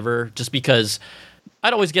say ever, just because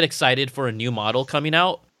I'd always get excited for a new model coming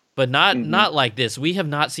out, but not like this. We have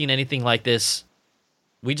not seen anything like this.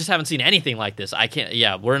 We just haven't seen anything like this. I can't.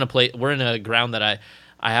 Yeah, we're in a ground that I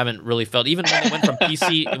haven't really felt. Even when they went from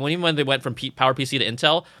PC, when they went from PowerPC to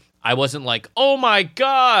Intel, I wasn't like, oh my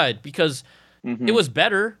god, because it was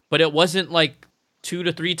better, but it wasn't like 2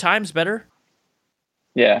 to 3 times better.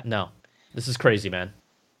 Yeah. No, this is crazy, man.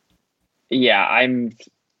 Yeah, I'm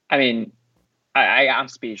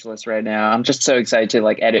speechless right now. I'm just so excited to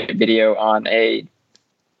like edit video on a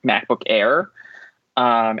MacBook Air.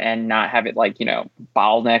 And not have it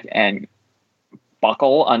bottleneck and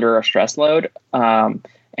buckle under a stress load. But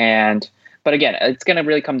again, it's going to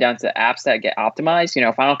really come down to the apps that get optimized.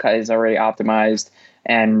 Final Cut is already optimized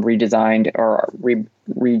and redesigned or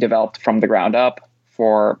redeveloped from the ground up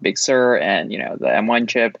for Big Sur and, the M1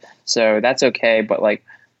 chip. So that's okay. But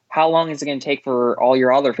how long is it going to take for all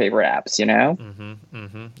your other favorite apps,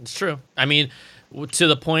 It's true. I mean, to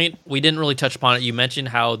the point, we didn't really touch upon it. You mentioned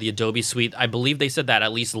how the Adobe Suite, I believe they said that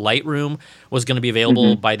at least Lightroom was going to be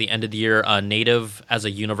available by the end of the year, native as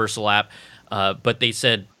a universal app. But they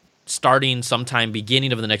said starting sometime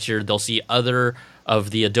beginning of the next year, they'll see other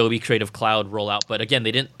of the Adobe Creative Cloud roll out. But again,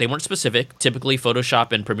 they weren't specific. Typically,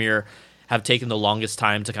 Photoshop and Premiere have taken the longest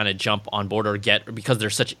time to kind of jump on board or get, because they're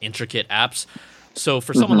such intricate apps. So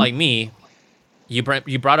for someone like me, you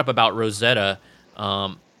brought up about Rosetta.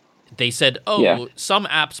 They said, some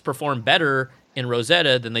apps perform better in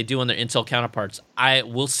Rosetta than they do on their Intel counterparts.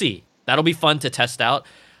 We'll see. That'll be fun to test out,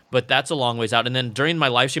 but that's a long ways out. And then during my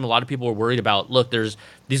live stream, a lot of people were worried about, look,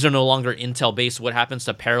 these are no longer Intel-based. What happens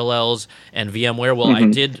to Parallels and VMware? Well, I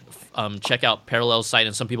did check out Parallels' site,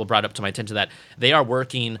 and some people brought up to my attention that they are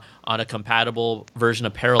working on a compatible version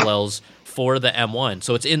of Parallels for the M1.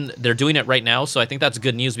 So they're doing it right now. So I think that's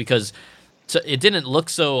good news, because it didn't look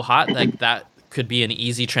so hot like that could be an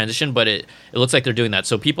easy transition, but it looks like they're doing that.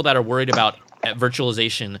 So people that are worried about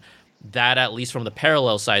virtualization, that at least from the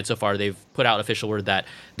Parallel side so far, they've put out official word that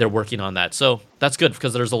they're working on that. So that's good,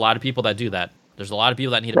 because there's a lot of people that do that. There's a lot of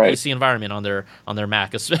people that need a PC environment on their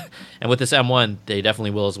Mac, and with this M1, they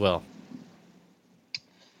definitely will as well.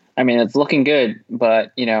 I mean, it's looking good,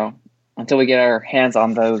 but until we get our hands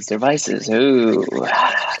on those devices,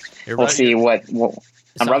 we'll see what.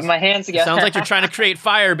 I'm rubbing my hands together. Sounds like you're trying to create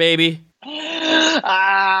fire, baby. It's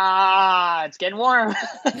getting warm.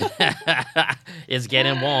 It's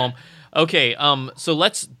getting warm. Okay, so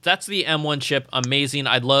that's the M1 chip. Amazing.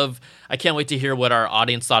 I can't wait to hear what our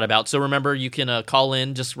audience thought about. So remember, you can call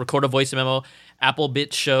in, just record a voice memo,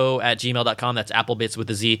 applebitshow@gmail.com. That's applebits with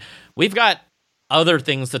a Z. We've got other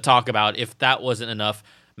things to talk about if that wasn't enough.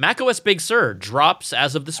 macOS Big Sur drops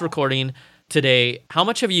as of this recording today. How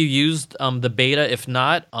much have you used the beta, if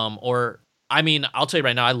not? I'll tell you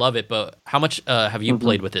right now, I love it, but how much have you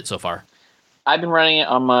played with it so far? I've been running it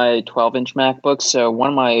on my 12-inch MacBook, so one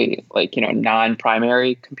of my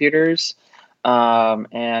non-primary computers,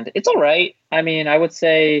 and it's all right. I mean, I would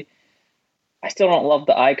say I still don't love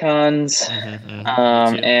the icons,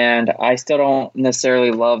 and I still don't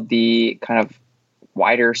necessarily love the kind of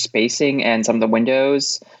wider spacing and some of the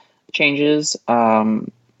Windows changes.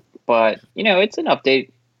 But it's an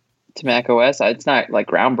update to Mac OS. It's not like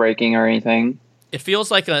groundbreaking or anything. It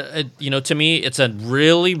feels like to me, it's a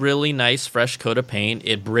really, really nice fresh coat of paint.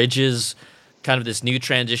 It bridges kind of this new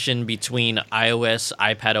transition between iOS,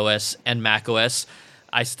 iPadOS, and macOS.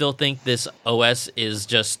 I still think this OS is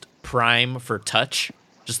just prime for touch.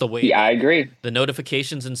 Just the way, I agree. The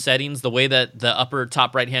notifications and settings, the way that the upper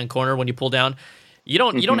top right hand corner when you pull down, you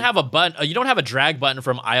don't have a button, you don't have a drag button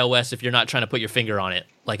from iOS if you're not trying to put your finger on it,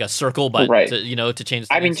 like a circle button, right? To change.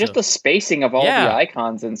 I mean, just the spacing of all the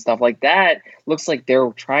icons and stuff like that looks like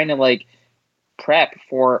they're trying to like prep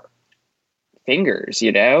for fingers,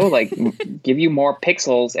 like give you more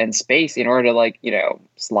pixels and space in order to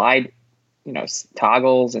slide,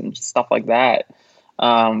 toggles and stuff like that.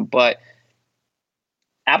 But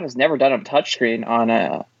Apple's never done a touchscreen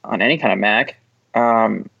on any kind of Mac.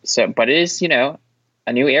 But it is,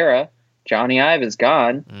 a new era. Johnny Ive is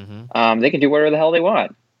gone. They can do whatever the hell they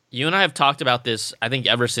want. You and I have talked about this, I think,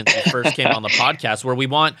 ever since we first came on the podcast, where we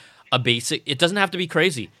want a basic, it doesn't have to be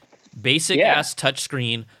crazy, basic ass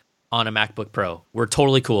touchscreen on a MacBook Pro. We're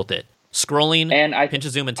totally cool with it. Scrolling, and pinch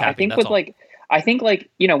of zoom and tapping. I think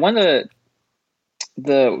one of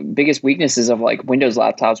the biggest weaknesses of like Windows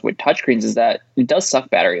laptops with touchscreens is that it does suck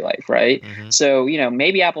battery life, right? So,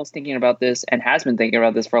 maybe Apple's thinking about this and has been thinking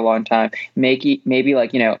about this for a long time. Maybe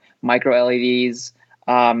micro LEDs,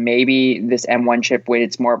 maybe this M1 chip with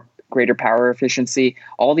its greater power efficiency.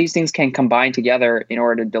 All these things can combine together in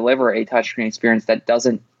order to deliver a touchscreen experience that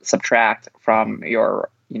doesn't subtract from your,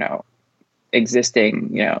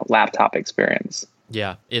 existing, laptop experience.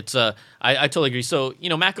 Yeah, it's I totally agree. So,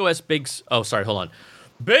 macOS Big Sur.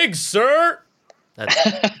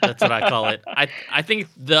 That's what I call it. I think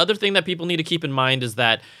the other thing that people need to keep in mind is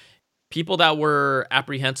that people that were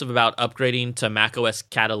apprehensive about upgrading to macOS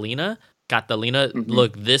Catalina,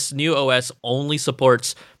 look, this new OS only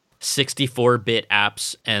supports 64-bit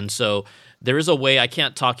apps, and so there is a way, I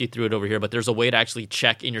can't talk you through it over here, but there's a way to actually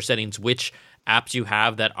check in your settings which apps you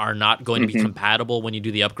have that are not going to be compatible when you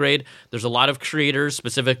do the upgrade. There's a lot of creators,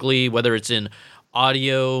 specifically whether it's in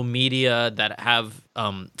audio, media, that have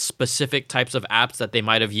specific types of apps that they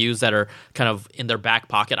might have used that are kind of in their back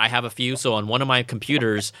pocket. I have a few. So on one of my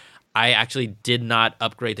computers, I actually did not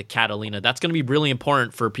upgrade to Catalina. That's going to be really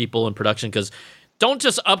important for people in production, because don't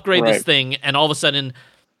just upgrade this thing and all of a sudden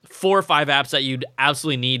 4 or 5 apps that you'd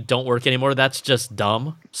absolutely need don't work anymore. That's just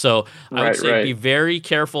dumb. So I would say be very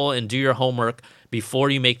careful and do your homework before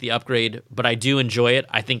you make the upgrade. But I do enjoy it.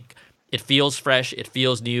 I think it feels fresh. It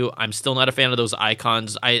feels new. I'm still not a fan of those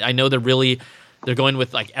icons. I know they're going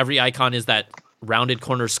with like every icon is that rounded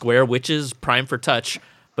corner square, which is prime for touch.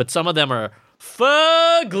 But some of them are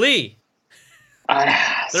fugly.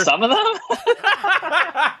 Some of them?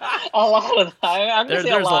 A lot of them.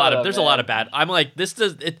 There's a lot of bad. I'm like,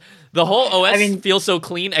 the whole OS feels so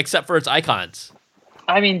clean except for its icons.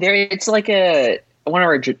 I mean, it's like one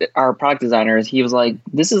of our product designers, he was like,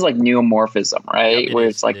 this is like neomorphism, right? Yep,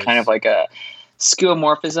 it's kind of like a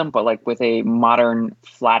skeuomorphism, but like with a modern,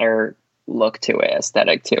 flatter look to it,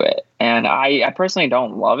 aesthetic to it. And I personally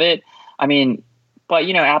don't love it. I mean, but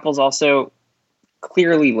Apple's also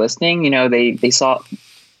clearly listening. They saw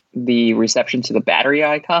the reception to the battery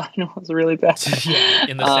icon was really bad.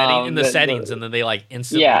 in the settings, and then they like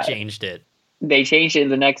instantly changed it. They changed it in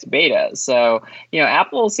the next beta. So,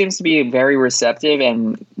 Apple seems to be very receptive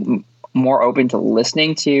and more open to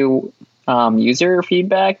listening to user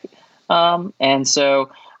feedback. And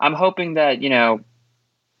so I'm hoping that,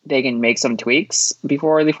 they can make some tweaks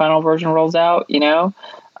before the final version rolls out,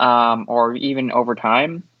 or even over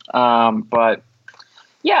time. But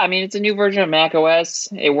yeah, I mean, it's a new version of Mac OS.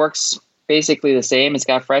 It works basically the same. It's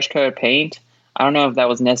got fresh coat of paint. I don't know if that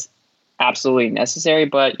was absolutely necessary,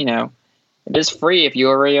 but it is free if you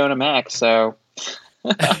already own a Mac. So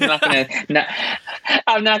can't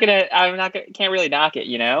really knock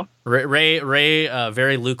it. Ray,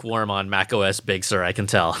 very lukewarm on Mac OS Big Sur, I can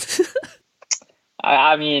tell.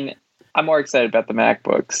 I mean, I'm more excited about the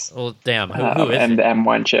MacBooks. Well, damn, who isn't? And the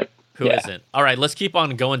M1 chip. Who isn't? All right, let's keep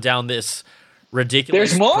on going down this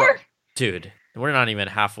ridiculous. There's more? Dude, we're not even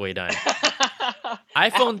halfway done.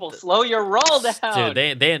 iPhone, Apple, slow your roll down.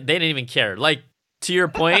 Dude, they didn't even care. Like, to your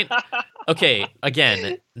point, okay,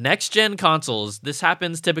 again, next-gen consoles, this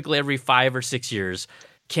happens typically every 5 or 6 years,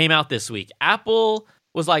 came out this week. Apple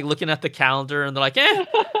was like looking at the calendar and they're like,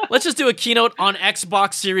 let's just do a keynote on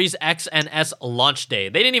Xbox Series X and S launch day.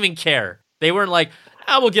 They didn't even care. They weren't like,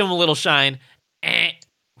 we'll give them a little shine.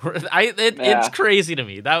 It's crazy to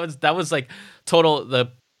me. That was like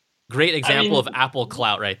the great example of Apple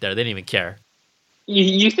clout right there. They didn't even care.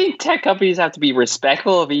 You think tech companies have to be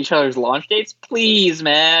respectful of each other's launch dates? Please,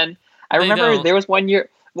 man. I remember there was one year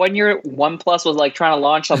OnePlus was like trying to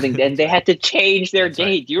launch something, then they had to change their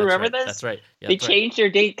date. Do you remember this? That's right. Yeah, they changed their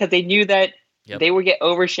date because they knew that they would get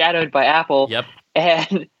overshadowed by Apple. Yep.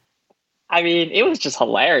 And I mean, it was just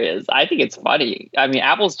hilarious. I think it's funny. I mean,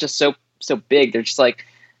 Apple's just so big. They're just like,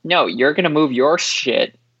 no, you're gonna move your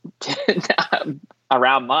shit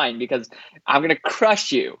around mine because I'm gonna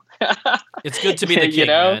crush you. It's good to be the king,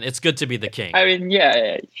 man. It's good to be the king. I mean,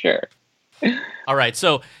 yeah, sure. All right,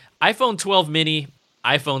 so iPhone 12 mini,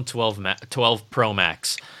 iPhone 12 Pro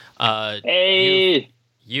Max. Hey,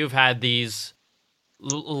 you've had these.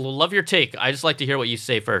 Love your take. I just like to hear what you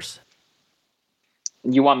say first.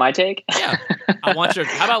 You want my take? Yeah, I want your.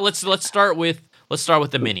 How about let's start with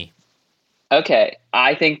the mini. Okay,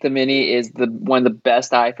 I think the mini is one of the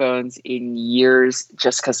best iPhones in years,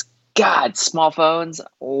 just because. God, small phones,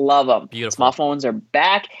 love them. Beautiful. Small phones are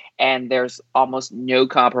back, and there's almost no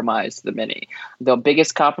compromise to the mini. The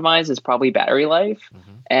biggest compromise is probably battery life,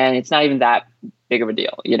 and it's not even that big of a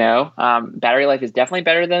deal. Battery life is definitely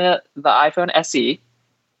better than the iPhone SE,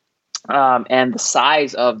 and the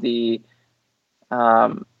size of the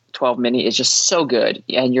 12 mini is just so good,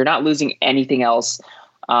 and you're not losing anything else.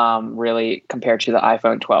 Really compared to the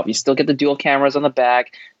iPhone 12. You still get the dual cameras on the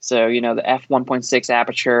back. So, the f1.6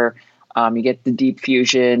 aperture, you get the deep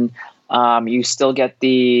fusion, you still get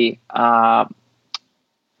the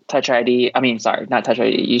Touch ID. I mean, sorry, not Touch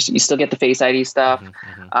ID. You still get the Face ID stuff.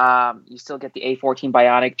 You still get the A14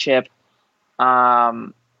 Bionic chip.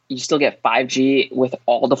 You still get 5G with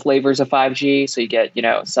all the flavors of 5G. So you get,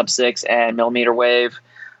 sub-6 and millimeter wave.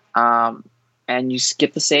 And you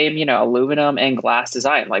get the same, aluminum and glass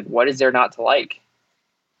design. Like, what is there not to like?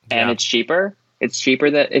 And it's cheaper. It's cheaper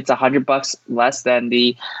it's $100 less than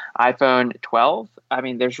the iPhone 12. I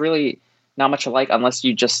mean, there's really not much to like unless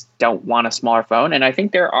you just don't want a smaller phone. And I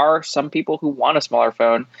think there are some people who want a smaller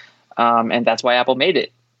phone, and that's why Apple made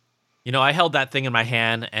it. I held that thing in my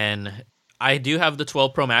hand, and I do have the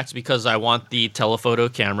 12 Pro Max because I want the telephoto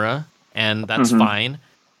camera, and that's fine.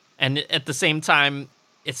 And at the same time,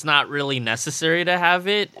 it's not really necessary to have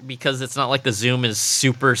it because it's not like the zoom is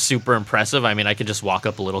super, super impressive. I mean, I could just walk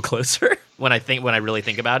up a little closer when I really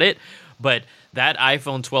think about it. But that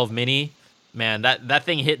iPhone 12 mini, man, that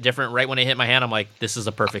thing hit different right when it hit my hand. I'm like, this is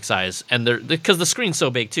a perfect size. And because the screen's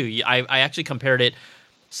so big too. I actually compared it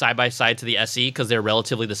side by side to the SE because they're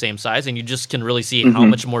relatively the same size. And you just can really see how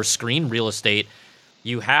much more screen real estate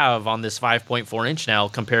you have on this 5.4 inch now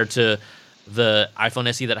compared to the iPhone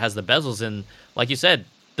SE that has the bezels. And like you said,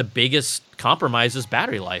 the biggest compromise is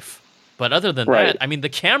battery life. But other than that, I mean, the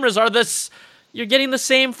cameras are you're getting the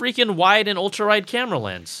same freaking wide and ultra wide camera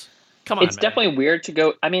lens. Come on, it's definitely weird to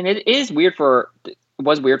go. I mean, it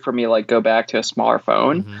was weird for me to like go back to a smaller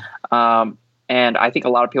phone. And I think a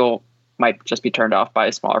lot of people might just be turned off by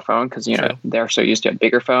a smaller phone because, they're so used to a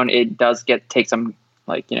bigger phone. It does take some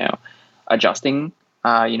adjusting,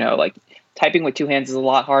 like typing with two hands is a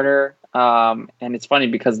lot harder. And it's funny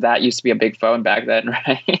because that used to be a big phone back then,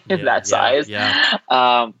 right? That size. Yeah.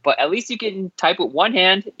 But at least you can type with one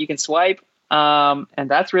hand, you can swipe, and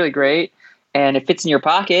that's really great. And it fits in your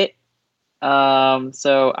pocket.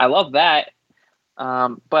 So I love that.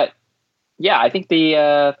 But yeah, I think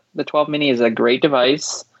the 12 mini is a great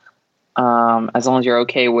device. As long as you're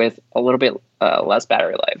okay with a little bit less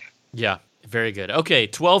battery life. Yeah, very good. Okay,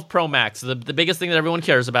 12 Pro Max. The biggest thing that everyone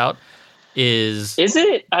cares about is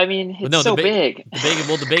it? I mean, it's big.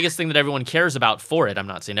 The biggest thing that everyone cares about for it, I'm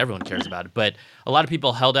not saying everyone cares about it, but a lot of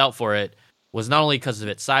people held out for it was not only because of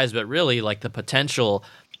its size, but really like the potential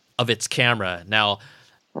of its camera. Now,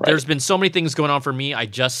 there's been so many things going on for me. I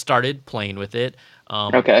just started playing with it.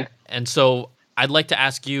 Okay. And so I'd like to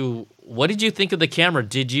ask you, what did you think of the camera?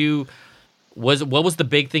 What was the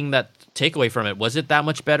big thing that takeaway from it? Was it that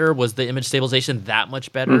much better? Was the image stabilization that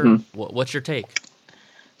much better? What's your take?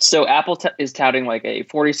 So Apple is touting like a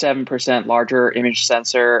 47% larger image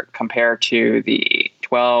sensor compared to the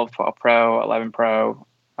 12 Pro, 11 Pro,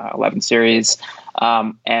 11 series.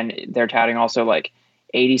 And they're touting also like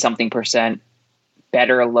 80-something%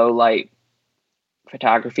 better low light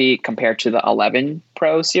photography compared to the 11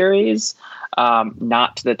 Pro series,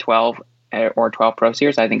 not to the 12 or 12 Pro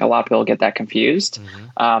series. I think a lot of people get that confused.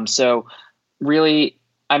 So really,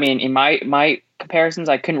 I mean, in my comparisons,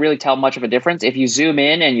 I couldn't really tell much of a difference. If you zoom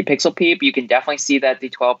in and you pixel peep, you can definitely see that the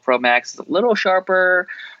 12 Pro Max is a little sharper.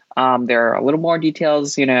 There are a little more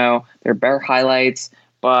details, there are better highlights,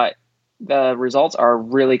 but the results are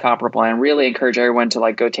really comparable, and really encourage everyone to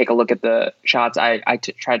like go take a look at the shots.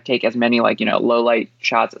 Try to take as many like, low light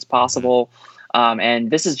shots as possible.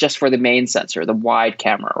 And this is just for the main sensor, the wide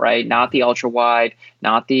camera, right? Not the ultra wide,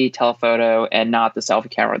 not the telephoto, and not the selfie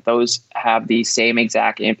camera. Those have the same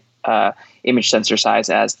exact image sensor size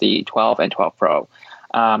as the 12 and 12 Pro.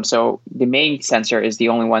 So the main sensor is the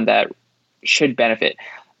only one that should benefit.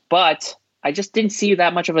 But I just didn't see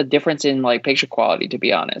that much of a difference in like picture quality, to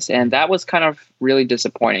be honest. And that was kind of really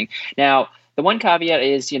disappointing. Now, the one caveat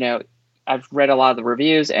is, I've read a lot of the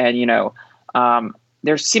reviews, and,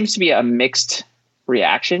 there seems to be a mixed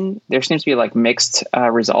reaction. There seems to be like mixed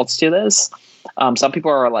results to this. Some people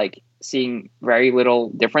are like seeing very little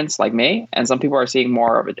difference like me, and some people are seeing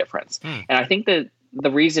more of a difference. And I think that the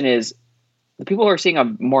reason is the people who are seeing a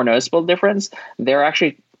more noticeable difference, they're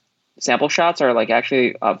actually sample shots are like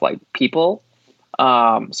actually of like people.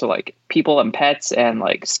 So like people and pets and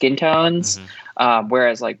like skin tones,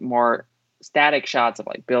 whereas like more static shots of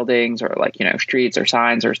like buildings or like, streets or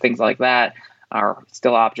signs or things like that are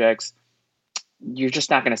still objects. You're just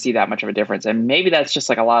not going to see that much of a difference. And maybe that's just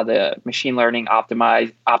like a lot of the machine learning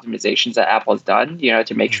optimizations that Apple has done,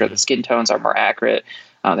 to make sure the skin tones are more accurate.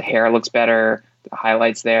 The hair looks better, the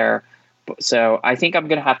highlights there. So I think I'm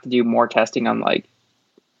going to have to do more testing on like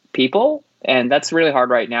people. And that's really hard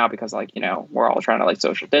right now because like, we're all trying to like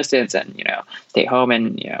social distance and, stay home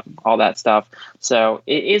and, all that stuff. So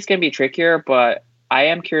it is going to be trickier, but I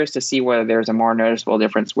am curious to see whether there's a more noticeable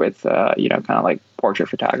difference with, kind of like portrait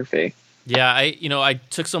photography. Yeah, I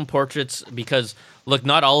took some portraits because, look,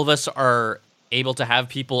 not all of us are able to have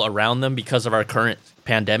people around them because of our current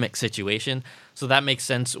pandemic situation. So that makes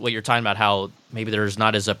sense what you're talking about, how maybe there's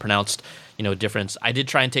not as a pronounced, difference. I did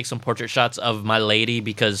try and take some portrait shots of my lady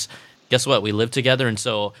because guess what? We live together. And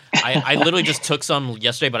so I literally just took some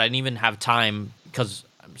yesterday, but I didn't even have time because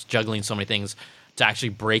I was juggling so many things to actually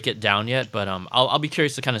break it down yet. But I'll be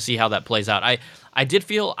curious to kind of see how that plays out. I did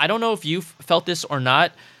feel, I don't know if you felt this or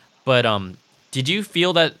not, but did you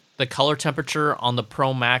feel that the color temperature on the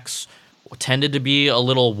Pro Max tended to be a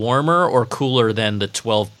little warmer or cooler than the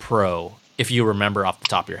 12 Pro, if you remember off the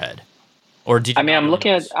top of your head? Or did you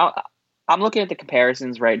I'm looking at the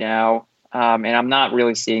comparisons right now, and I'm not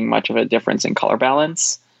really seeing much of a difference in color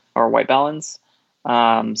balance or white balance.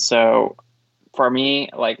 So for me,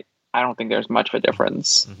 like, I don't think there's much of a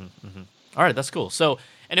difference. All right, that's cool. So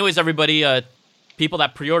anyways, everybody, people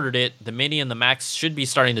that pre-ordered it, the Mini and the Max should be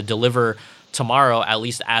starting to deliver tomorrow, at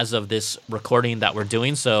least as of this recording that we're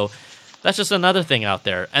doing. So that's just another thing out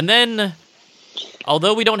there. And then,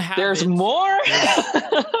 although we don't have There's more?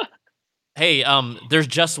 Hey, there's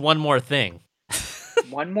just one more thing.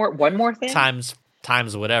 One more thing? Times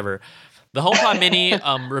whatever. The HomePod Mini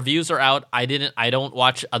reviews are out. I don't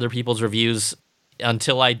watch other people's reviews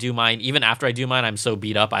until I do mine. Even after I do mine, I'm so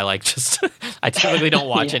beat up. I typically don't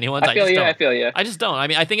watch anyone's. I feel you. I just don't. I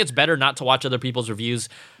mean, I think it's better not to watch other people's reviews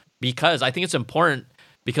because I think it's important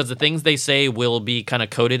because the things they say will be kind of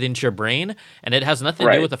coded into your brain, and it has nothing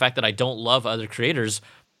to do with the fact that I don't love other creators,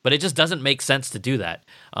 but it just doesn't make sense to do that.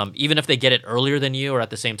 Even if they get it earlier than you or at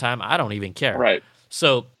the same time, I don't even care. Right.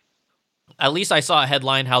 So at least I saw a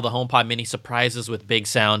headline how the HomePod Mini surprises with big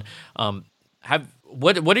sound.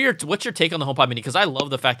 What's your take on the HomePod Mini? Because I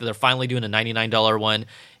love the fact that they're finally doing a $99 one.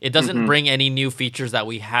 It doesn't bring any new features that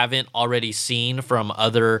we haven't already seen from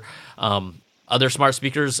other smart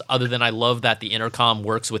speakers, other than I love that the intercom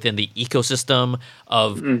works within the ecosystem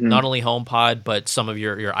of not only HomePod, but some of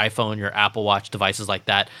your iPhone, your Apple Watch devices like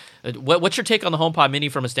that. What's your take on the HomePod Mini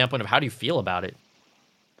from a standpoint of how do you feel about it?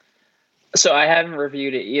 So I haven't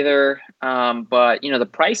reviewed it either, but the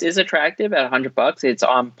price is attractive at $100. It's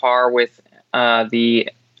on par with the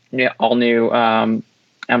all new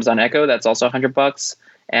Amazon Echo. That's also $100,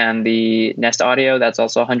 and the Nest Audio. That's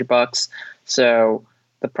also $100. So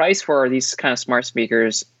the price for these kind of smart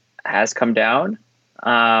speakers has come down,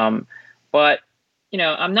 but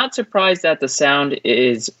I'm not surprised that the sound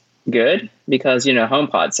is good because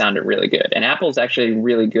HomePod sounded really good, and Apple's actually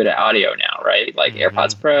really good at audio now, right? Like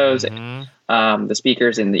AirPods Pros, the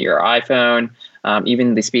speakers in your iPhone,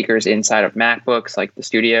 even the speakers inside of MacBooks, like the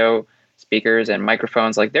Studio speakers and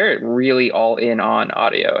microphones, like they're really all in on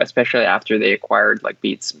audio, especially after they acquired like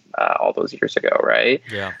Beats all those years ago, right?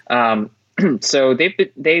 Yeah. So their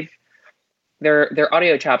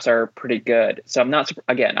audio chops are pretty good. So I'm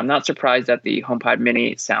not surprised that the HomePod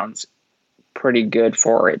Mini sounds pretty good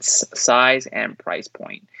for its size and price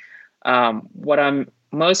point. What I'm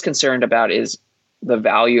most concerned about is the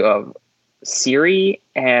value of Siri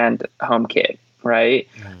and HomeKit, right?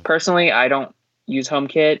 Personally, I don't use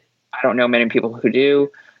HomeKit. I don't know many people who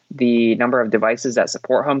do. the number of devices that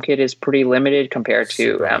support HomeKit is pretty limited compared to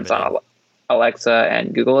Super Amazon limited. Alexa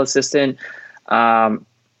and Google Assistant.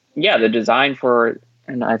 The design for,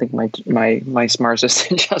 and I think my smart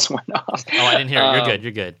assistant just went off. Oh, I didn't hear it. You're good.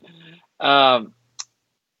 You're good.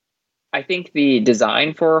 I think the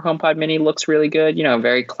design for HomePod Mini looks really good.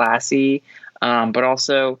 Very classy, but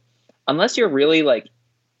also, unless you're really like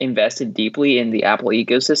invested deeply in the Apple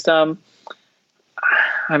ecosystem,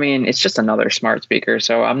 I mean, it's just another smart speaker.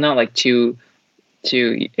 So I'm not like too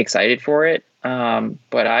excited for it.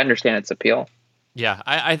 But I understand its appeal. Yeah,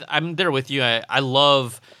 I'm there with you. I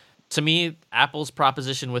love, to me, Apple's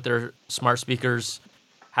proposition with their smart speakers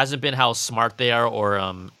hasn't been how smart they are or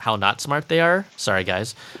how not smart they are. Sorry,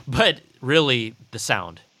 guys. But really, the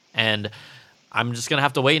sound. And I'm just going to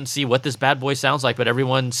have to wait and see what this bad boy sounds like. But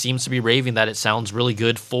everyone seems to be raving that it sounds really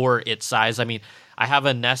good for its size. I mean, I have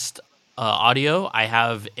a Nest Audio. I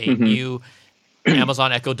have a new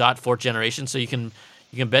Amazon Echo Dot 4th generation. So you can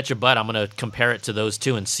bet your butt I'm going to compare it to those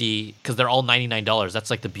two and see, because they're all $99. That's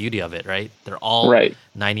like the beauty of it, right? They're all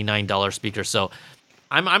 $99 speakers. So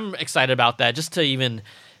I'm excited about that, just to even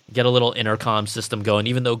get a little intercom system going,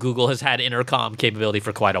 even though Google has had intercom capability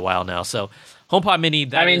for quite a while now. So HomePod Mini,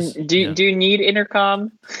 do you need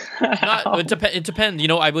intercom? It depends.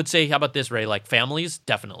 I would say, how about this, Ray? Like families,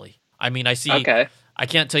 definitely. I mean, I see. Okay. I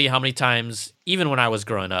can't tell you how many times, even when I was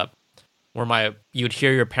growing up, where you would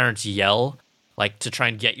hear your parents yell, like to try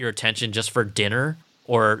and get your attention just for dinner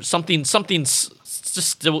or something, just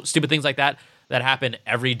stupid things like that happen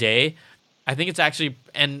every day. I think it's actually,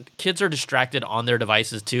 and kids are distracted on their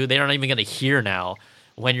devices too. They aren't even going to hear now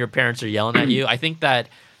when your parents are yelling at you. I think that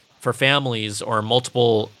for families or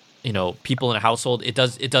multiple, people in a household, it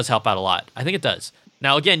does help out a lot. I think it does.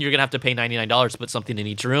 Now, again, you're going to have to pay $99 to put something in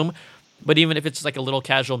each room, but even if it's like a little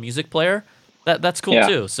casual music player, that's cool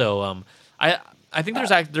too. So I think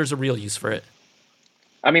there's a real use for it.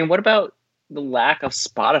 I mean, what about the lack of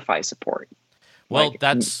Spotify support? Well,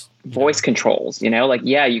 that's voice controls, you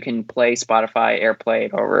can play Spotify, AirPlay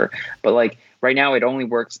it over, but like right now it only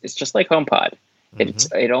works. It's just like HomePod.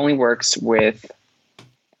 It only works with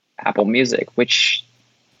Apple Music, which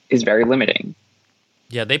is very limiting.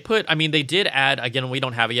 Yeah, they did add, again, we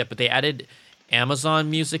don't have it yet, but they added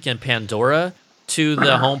Amazon Music and Pandora to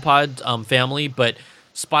the HomePod family, but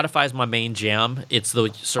Spotify is my main jam. It's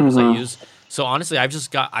the service I use. So honestly, I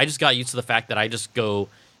just got used to the fact that I just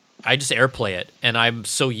AirPlay it, and I'm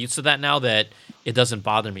so used to that now that it doesn't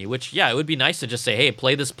bother me. Which, it would be nice to just say, hey,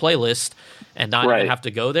 play this playlist and not even have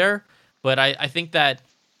to go there. But I think that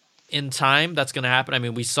in time that's going to happen. I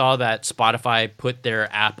mean, we saw that Spotify put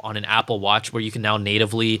their app on an Apple Watch where you can now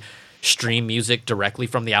natively stream music directly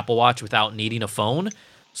from the Apple Watch without needing a phone.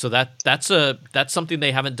 So that's something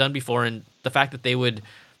they haven't done before, and the fact that they would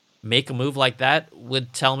make a move like that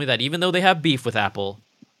would tell me that even though they have beef with Apple,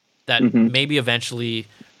 that maybe eventually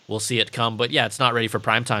we'll see it come. But it's not ready for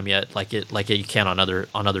prime time yet, like you can on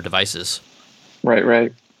other devices.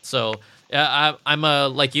 Right. So I'm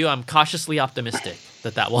like you. I'm cautiously optimistic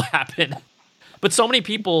that will happen. But so many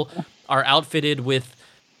people are outfitted with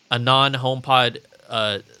a non-HomePod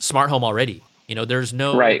smart home already. There's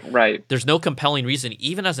no There's no compelling reason,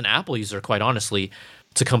 even as an Apple user, quite honestly,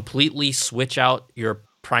 to completely switch out your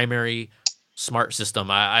primary smart system.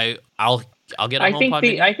 I'll get a HomePod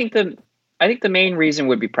Mini. I think the main reason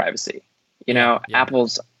would be privacy.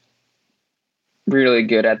 Apple's really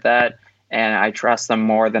good at that, and I trust them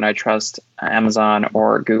more than I trust Amazon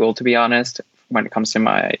or Google, to be honest, when it comes to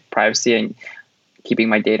my privacy and keeping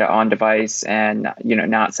my data on device, and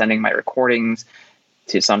not sending my recordings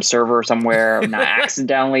to some server somewhere, not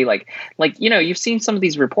accidentally like you've seen some of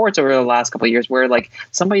these reports over the last couple of years where like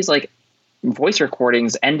somebody's like voice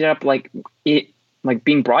recordings ended up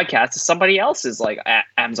being broadcast to somebody else's like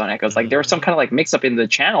Amazon Echoes. Like there was some kind of like mix up in the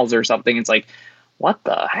channels or something. It's like, what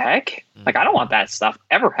the heck? Like I don't want that stuff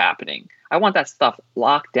ever happening. I want that stuff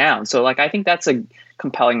locked down. So like I think that's a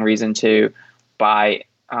compelling reason to buy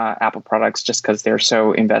Apple products, just because they're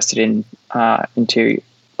so invested into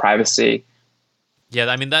privacy. Yeah,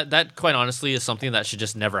 I mean that quite honestly is something that should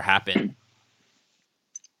just never happen.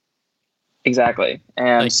 Exactly.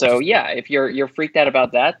 And if you're freaked out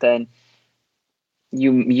about that, then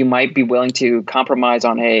you might be willing to compromise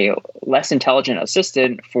on a less intelligent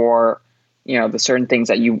assistant for the certain things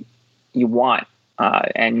that you want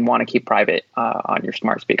and want to keep private on your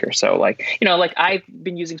smart speaker. So like I've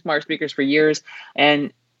been using smart speakers for years,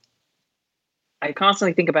 and I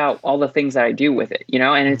constantly think about all the things that I do with it,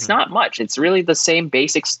 and it's not much. It's really the same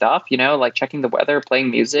basic stuff, like checking the weather, playing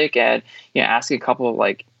music, and asking a couple of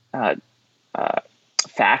like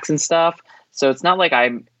facts and stuff. So it's not like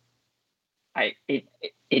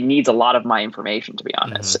it needs a lot of my information, to be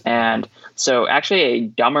honest. And so actually a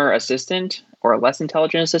dumber assistant or a less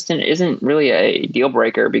intelligent assistant isn't really a deal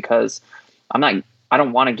breaker, because I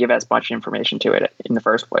don't want to give as much information to it in the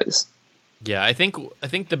first place. Yeah, I think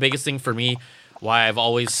the biggest thing for me, why I've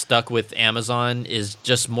always stuck with Amazon, is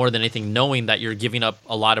just more than anything knowing that you're giving up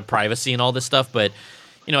a lot of privacy and all this stuff. But,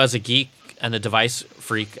 you know, as a geek and a device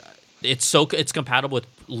freak, it's compatible with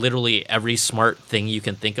literally every smart thing you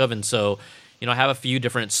can think of. And so, you know, I have a few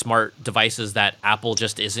different smart devices that Apple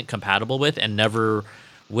just isn't compatible with and never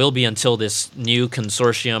will be until this new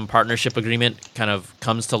consortium partnership agreement kind of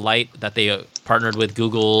comes to light, that they partnered with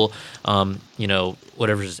Google, you know,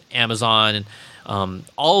 whatever it is, Amazon, and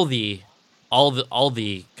all the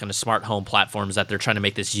kind of smart home platforms that they're trying to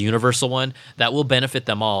make this universal one that will benefit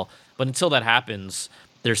them all. But until that happens,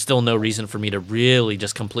 there's still no reason for me to really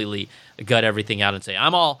just completely gut everything out and say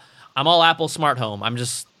I'm all Apple smart home.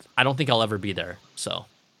 I don't think I'll ever be there. So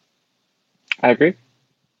I agree.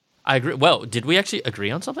 Well, did we actually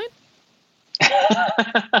agree on something?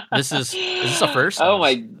 Is this a first? Oh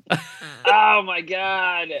my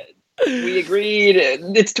God. We agreed.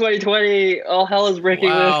 It's 2020. All hell is breaking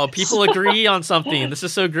loose. Wow, people agree on something. This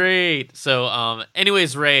is so great. So,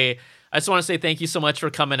 anyways, Ray, I just want to say thank you so much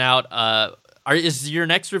for coming out. Is your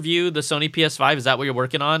next review the Sony PS5? Is that what you're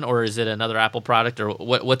working on, or is it another Apple product, or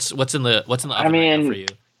what's in the oven right now for you?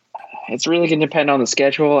 It's really going to depend on the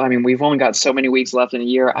schedule. I mean, we've only got so many weeks left in a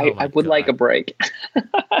year. I would like a break.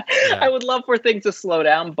 Yeah. I would love for things to slow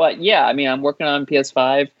down, but yeah, I mean, I'm working on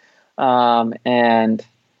PS5 and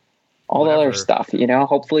all the other stuff. You know,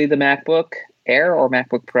 hopefully the MacBook Air or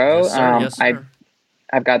MacBook Pro. Yes, sir. Yes, sir.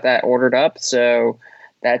 I've got that ordered up, so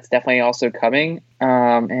that's definitely also coming.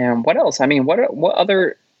 And what else? I mean, what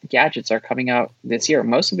other gadgets are coming out this year?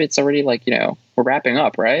 Most of it's already, like, you know, we're wrapping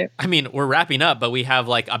up, right? I mean, we're wrapping up, but we have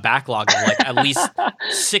like a backlog of like at least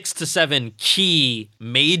 6 to 7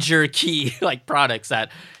 major key like products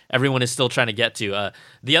that everyone is still trying to get to.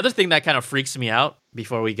 The other thing that kind of freaks me out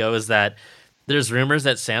before we go is that there's rumors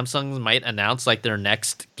that Samsung might announce like their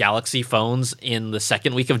next Galaxy phones in the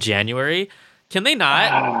second week of January. Can they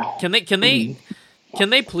not? Can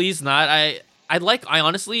they please not? I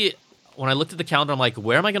honestly, when I looked at the calendar, I'm like,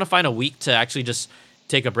 where am I going to find a week to actually just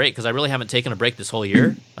take a break? Because I really haven't taken a break this whole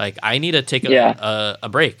year. Like, I need to take a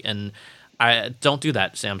break, and I don't do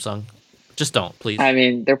that, Samsung. Just don't, please. I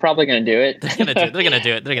mean, they're probably going to do it. They're going to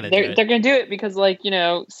do it. They're going to do it because, like, you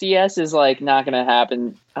know, CS is like not going to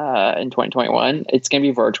happen in 2021. It's going to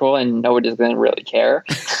be virtual, and nobody's going to really care.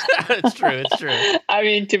 It's true. I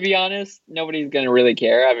mean, to be honest, nobody's going to really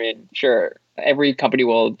care. I mean, sure, every company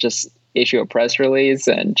will just issue a press release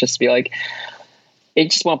and just be like, it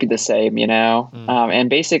just won't be the same, you know? And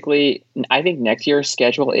basically, I think next year's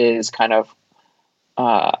schedule is kind of,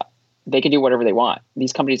 they can do whatever they want.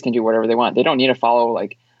 These companies can do whatever they want. They don't need to follow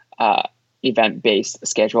like event-based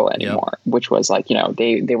schedule anymore, which was like, you know,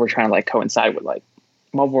 they were trying to like coincide with like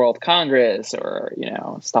Mobile World Congress or, you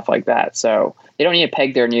know, stuff like that. So they don't need to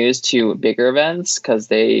peg their news to bigger events because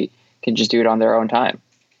they can just do it on their own time.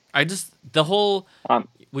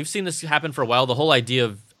 We've seen this happen for a while. The whole idea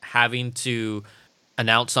of having to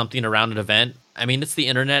announce something around an event. I mean, it's the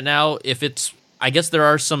internet now. I guess there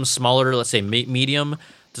are some smaller, let's say medium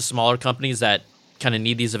to smaller companies that kind of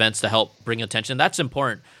need these events to help bring attention. That's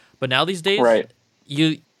important. But now these days, right,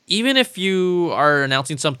 even if you are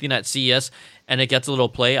announcing something at CES and it gets a little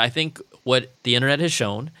play, I think what the internet has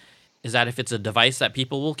shown is that if it's a device that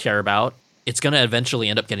people will care about, it's going to eventually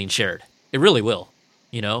end up getting shared. It really will.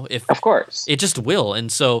 You know, of course, it just will.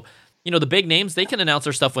 And so, you know, the big names, they can announce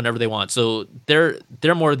their stuff whenever they want. So they're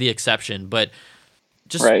more the exception. But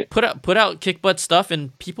just put out kick butt stuff,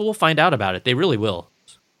 and people will find out about it. They really will.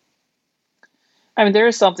 I mean, there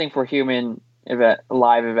is something for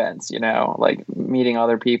live events, you know, like meeting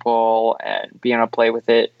other people and being able to play with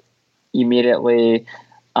it immediately.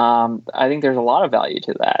 I think there's a lot of value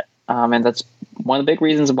to that, and that's one of the big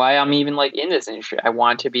reasons why I'm even like in this industry. I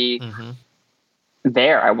want to be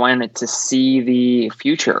there. I wanted to see the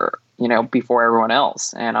future, you know, before everyone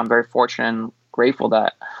else. And I'm very fortunate and grateful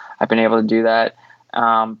that I've been able to do that.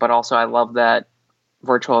 But also I love that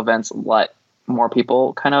virtual events let more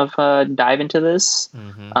people kind of dive into this.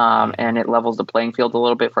 And it levels the playing field a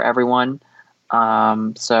little bit for everyone.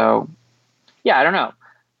 So yeah, I don't know.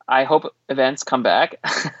 I hope events come back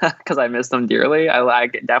because I miss them dearly. I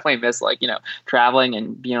definitely miss, like, you know, traveling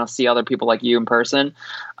and being able to see other people like you in person.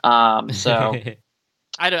 So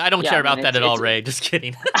I don't care about that at all, Ray. Just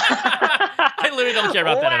kidding. I literally don't care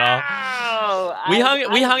about that at all. We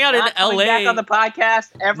hung out in LA. Back on the podcast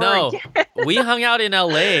ever again. We hung out in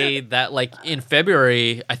LA that like in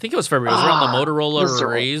February. I think it was February. It was around the Motorola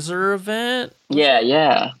Razr event.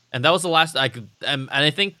 Yeah. And that was the last I could. And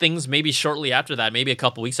I think things maybe shortly after that, maybe a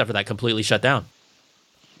couple weeks after that, completely shut down.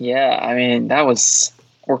 Yeah, I mean that was.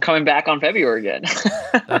 We're coming back on February again.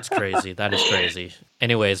 That's crazy. That is crazy.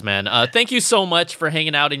 Anyways, man, thank you so much for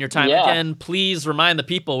hanging out in your time again. Please remind the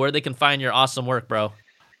people where they can find your awesome work, bro.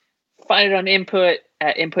 Find it on Input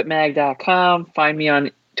at inputmag.com. Find me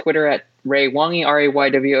on Twitter at Ray Wongy,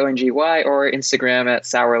 RAYWONGY, or Instagram at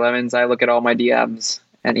Sour Lemons. I look at all my DMs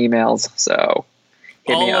and emails, so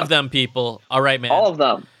hit me up. All of them, people. All right, man. All of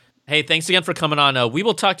them. Hey, thanks again for coming on. We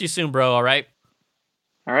will talk to you soon, bro. All right?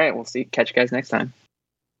 All right, we'll see. Catch you guys next time.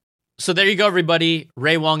 So there you go, everybody.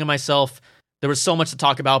 Ray Wong and myself. There was so much to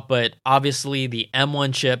talk about, but obviously the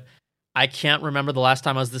M1 chip, I can't remember the last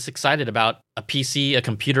time I was this excited about a PC, a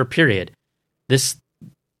computer, period. This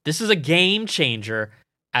is a game changer,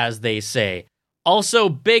 as they say. Also,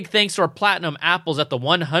 big thanks to our platinum apples at the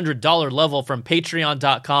 $100 level from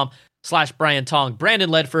patreon.com/Brian Tong, Brandon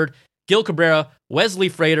Ledford, Gil Cabrera, Wesley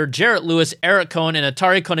Frater, Jarrett Lewis, Eric Cohn, and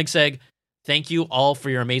Atari Koenigsegg. Thank you all for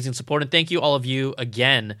your amazing support, and thank you all of you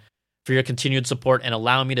again for your continued support and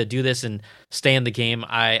allowing me to do this and stay in the game.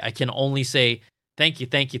 I can only say thank you,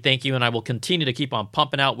 and I will continue to keep on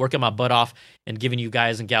pumping out, working my butt off, and giving you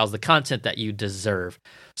guys and gals the content that you deserve.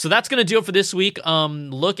 So that's going to do it for this week.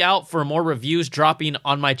 Look out for more reviews dropping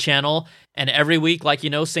on my channel, and every week, like you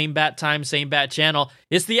know, same bat time, same bat channel.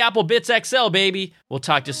 It's the Apple Bits XL, baby. We'll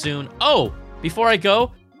talk to you soon. Oh, before I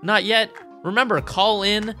go, not yet, remember, call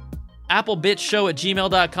in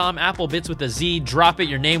applebitsshow@gmail.com, applebits with a Z. Drop it,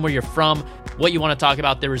 your name, where you're from, what you want to talk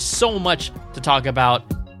about. There is so much to talk about,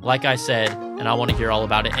 like I said, and I want to hear all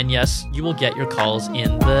about it. And yes, you will get your calls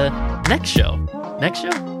in the next show. Next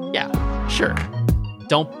show? Yeah, sure.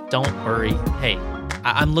 Don't worry. Hey,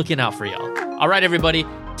 I'm looking out for y'all. All right, everybody.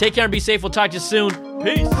 Take care and be safe. We'll talk to you soon.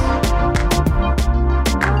 Peace.